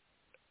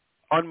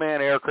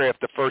unmanned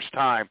aircraft the first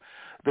time,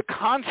 the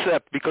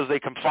concept, because they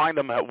can find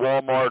them at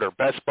Walmart or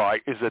Best Buy,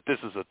 is that this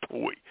is a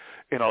toy.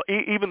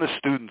 Even the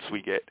students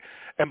we get.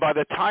 And by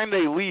the time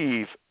they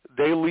leave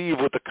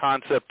with the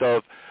concept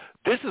of,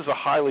 this is a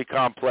highly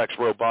complex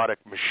robotic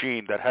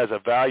machine that has a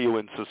value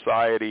in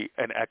society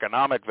and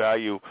economic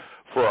value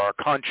for our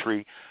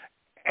country,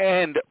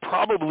 and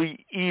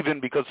probably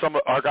even because some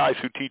of our guys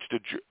who teach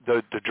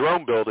the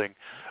drone building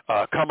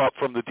come up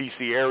from the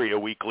D.C. area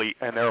weekly,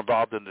 and they're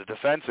involved in the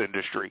defense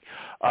industry.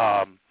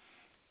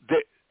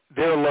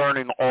 They're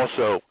learning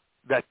also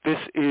that this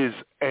is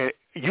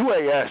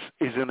UAS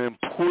is an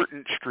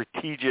important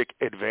strategic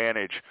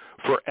advantage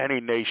for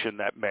any nation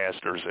that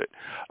masters it.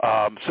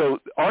 So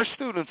our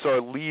students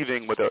are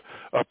leaving with a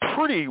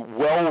pretty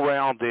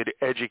well-rounded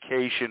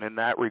education in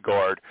that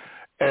regard.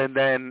 And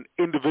then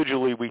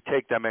individually we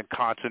take them and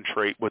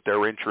concentrate what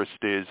their interest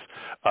is.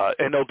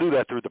 And they'll do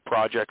that through the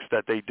projects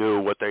that they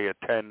do, what they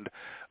attend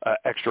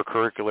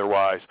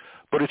extracurricular-wise.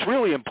 But it's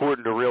really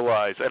important to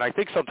realize, and I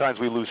think sometimes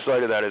we lose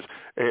sight of that,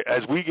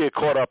 as we get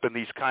caught up in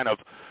these kind of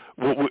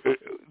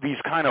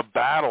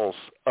battles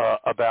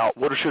about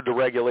what should the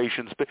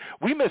regulations be,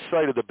 we miss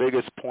sight of the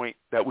biggest point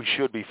that we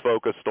should be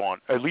focused on.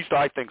 At least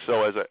I think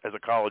so as a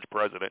college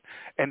president,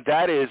 and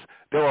that is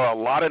there are a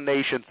lot of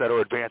nations that are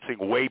advancing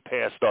way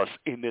past us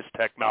in this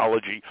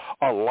technology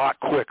a lot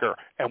quicker,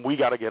 and we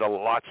got to get a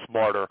lot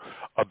smarter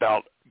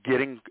about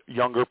getting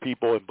younger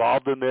people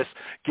involved in this,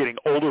 getting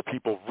older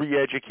people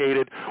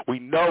re-educated. We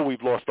know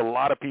we've lost a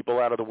lot of people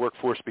out of the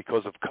workforce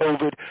because of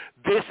COVID.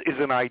 This is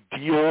an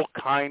ideal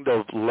kind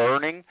of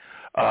learning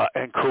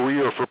and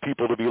career for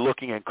people to be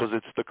looking in because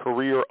it's the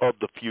career of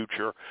the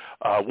future,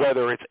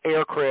 whether it's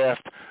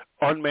aircraft,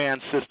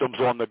 unmanned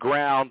systems on the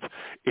ground,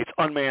 it's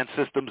unmanned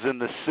systems in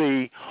the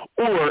sea,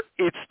 or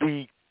it's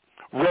the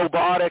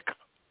robotic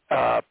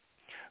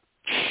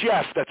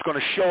chef that's going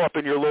to show up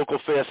in your local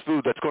fast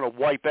food that's going to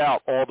wipe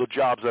out all the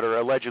jobs that are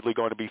allegedly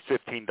going to be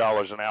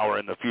 $15 an hour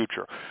in the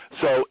future.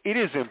 So it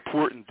is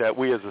important that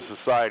we as a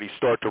society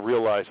start to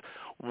realize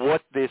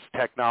what this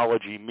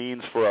technology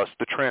means for us,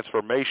 the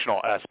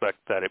transformational aspect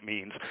that it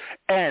means,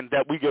 and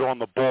that we get on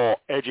the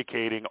ball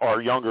educating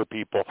our younger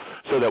people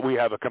so that we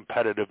have a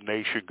competitive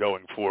nation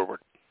going forward.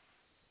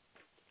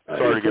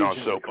 Sorry to get on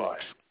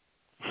soapbox.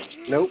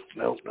 Nope.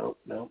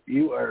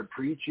 You are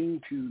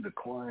preaching to the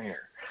choir.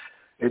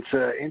 It's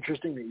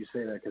interesting that you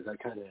say that because I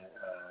kind of,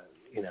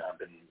 I've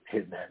been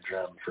hitting that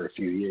drum for a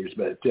few years.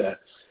 But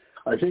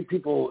I think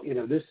people,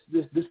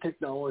 this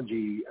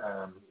technology,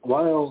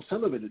 while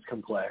some of it is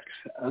complex,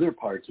 other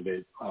parts of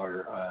it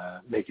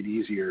are make it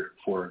easier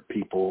for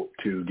people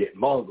to get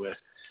involved with.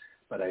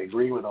 But I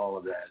agree with all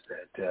of that,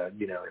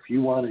 if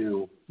you want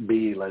to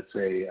be, let's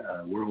say,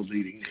 a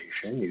world-leading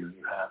nation, you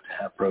have to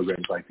have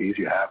programs like these.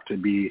 You have to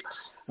be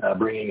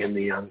bringing in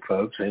the young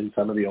folks and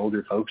some of the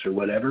older folks or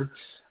whatever,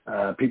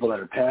 people that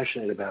are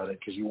passionate about it,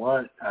 because you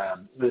want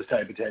this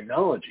type of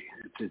technology.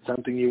 It's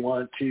something you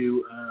want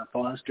to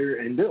foster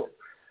and build.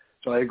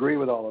 So I agree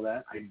with all of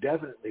that. I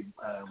definitely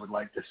would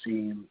like to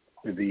see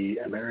the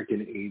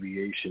American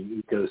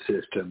aviation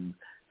ecosystem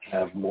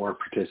have more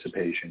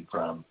participation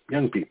from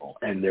young people,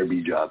 and there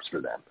be jobs for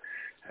them.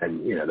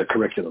 And, the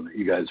curriculum that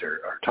you guys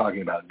are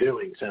talking about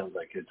doing sounds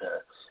like it's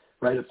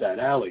right up that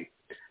alley.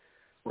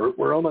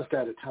 We're almost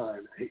out of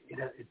time. It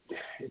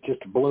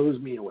just blows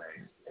me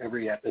away.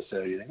 Every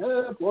episode, you think,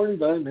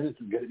 45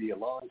 minutes is going to be a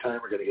long time.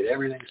 We're going to get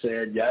everything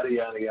said, yada,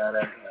 yada,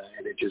 yada,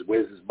 and it just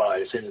whizzes by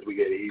as soon as we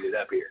get heated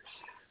up here.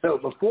 So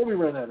before we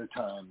run out of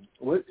time,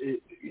 what's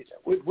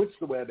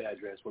the web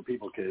address where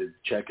people could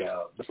check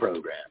out the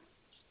program?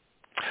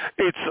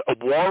 It's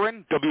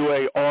Warren,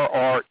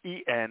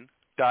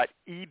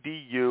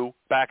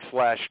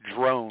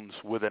 WARREN.edu/drones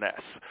with an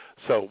S.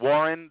 So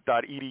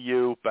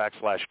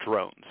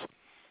warren.edu/drones.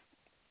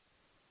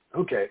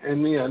 Okay,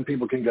 and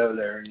people can go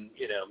there and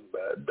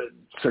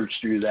search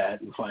through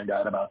that and find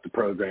out about the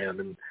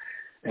program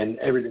and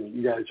everything that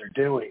you guys are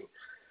doing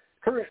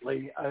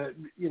currently.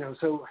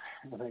 So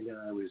I think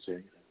I was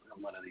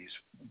I'm one of these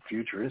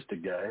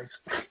futuristic guys.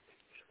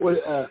 What's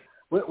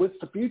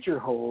the future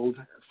hold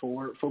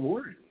for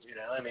Warren?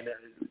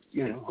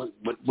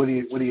 What do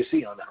you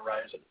see on the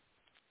horizon?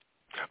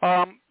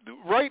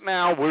 Right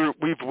now,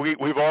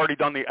 we've already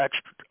done the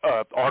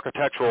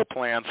architectural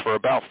plans for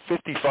about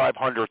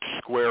 5,500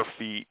 square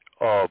feet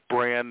of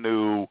brand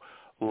new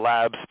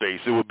lab space.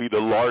 It would be the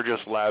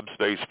largest lab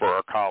space for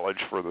our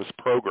college for this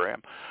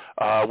program,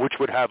 which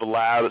would have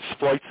labs,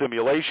 flight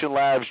simulation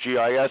labs,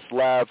 GIS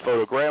lab,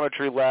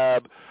 photogrammetry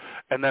lab,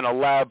 and then a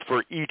lab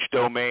for each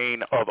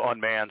domain of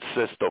unmanned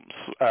systems,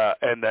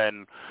 and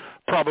then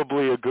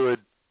probably a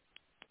good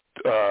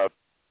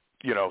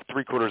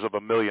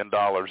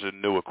 $750,000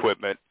 in new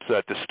equipment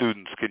that the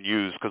students can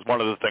use, because one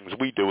of the things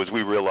we do is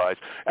we realize,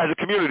 as a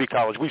community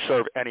college, we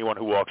serve anyone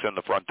who walks in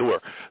the front door.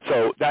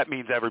 So that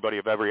means everybody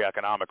of every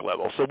economic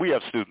level. So we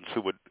have students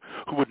who would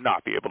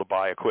not be able to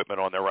buy equipment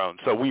on their own.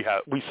 So we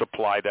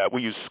supply that.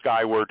 We use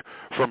Skyward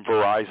from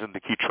Verizon to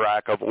keep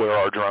track of where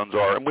our drones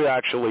are. And we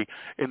actually,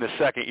 in the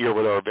second year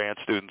with our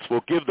advanced students,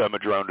 will give them a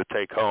drone to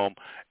take home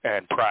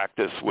and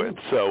practice with.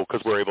 So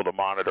because we're able to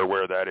monitor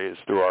where that is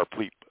through our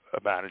fleet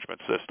management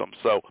system.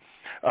 So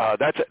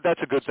that's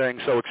a good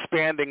thing. So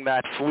expanding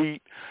that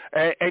fleet,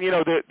 and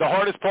the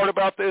hardest part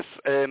about this,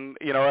 and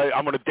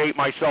I'm going to date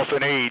myself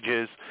in age,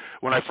 is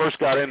when I first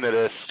got into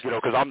this,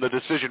 because I'm the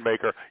decision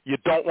maker, you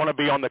don't want to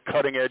be on the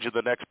cutting edge of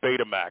the next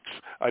Betamax.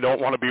 I don't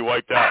want to be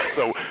wiped out.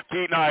 So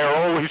Pete and I are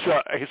always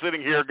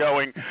sitting here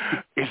going,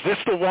 is this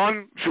the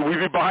one? Should we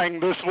be buying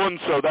this one?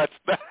 So that's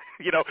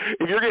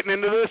if you're getting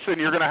into this and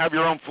you're going to have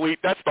your own fleet,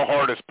 that's the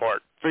hardest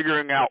part,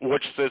 figuring out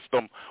which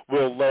system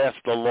will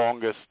last the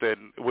longest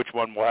and which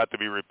one will have to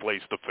be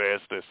replaced the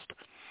fastest.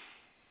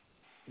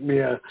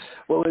 Yeah,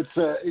 well, it's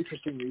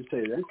interesting you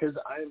say that, because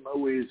I'm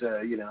always,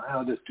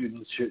 how the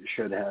students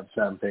should have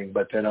something,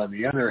 but then on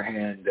the other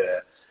hand,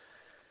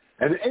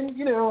 and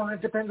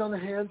it depends on the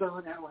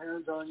hands-on, how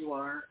hands-on you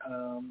are.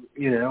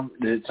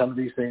 Some of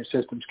these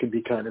systems can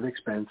be kind of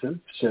expensive,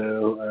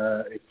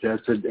 so it's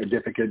just a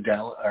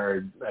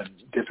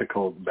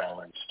difficult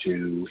balance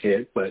to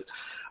hit. But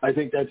I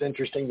think that's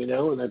interesting to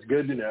know, and that's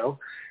good to know.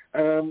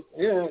 And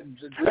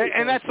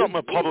that's something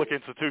a public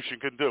institution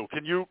can do.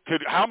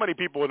 How many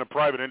people in the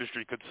private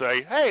industry could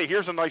say, "Hey,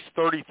 here's a nice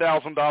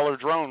 $30,000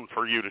 drone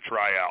for you to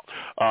try out,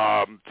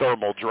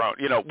 thermal drone"?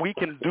 We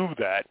can do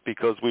that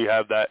because we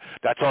have that.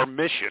 That's our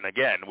mission.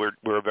 Again, we're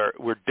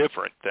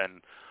different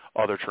than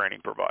other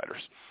training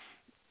providers.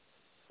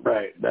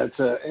 Right. That's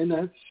a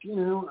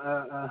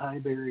high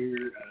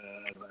barrier,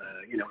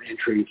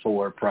 entry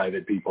for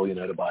private people,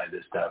 to buy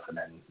this stuff and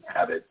then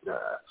have it.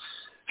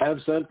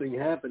 Have something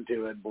happen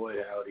to it, boy,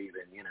 howdy,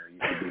 then, you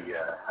could be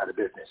out of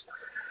business.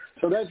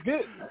 So that's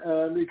good,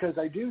 because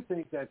I do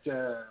think that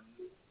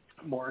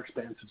more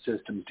expensive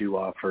systems do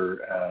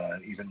offer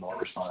even more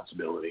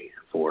responsibility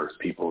for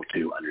people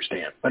to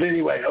understand. But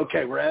anyway,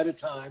 okay, we're out of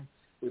time.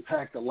 We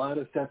packed a lot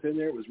of stuff in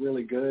there. It was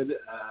really good.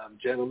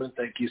 Gentlemen,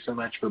 thank you so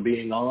much for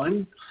being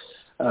on.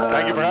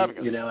 Thank you for having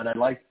us. And I'd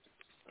like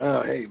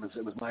it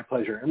was my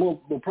pleasure. And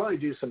we'll probably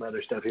do some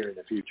other stuff here in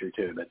the future,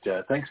 too. But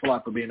thanks a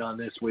lot for being on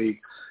this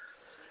week.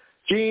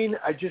 Gene,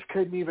 I just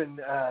couldn't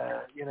even,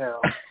 I know.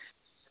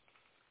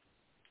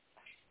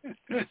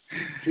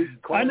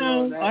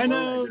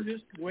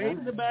 Just wait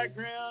in the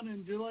background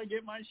until I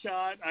get my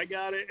shot. I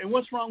got it. And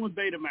what's wrong with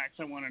Betamax,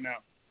 I want to know.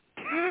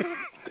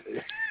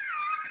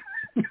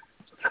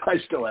 I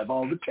still have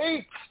all the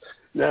tapes.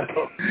 No.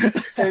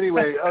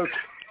 Anyway, okay.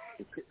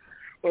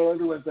 Well,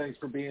 everyone, thanks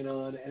for being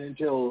on. And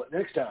until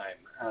next time,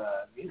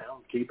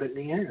 keep it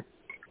in the air.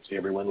 See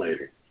everyone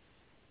later.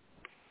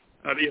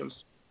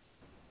 Adios.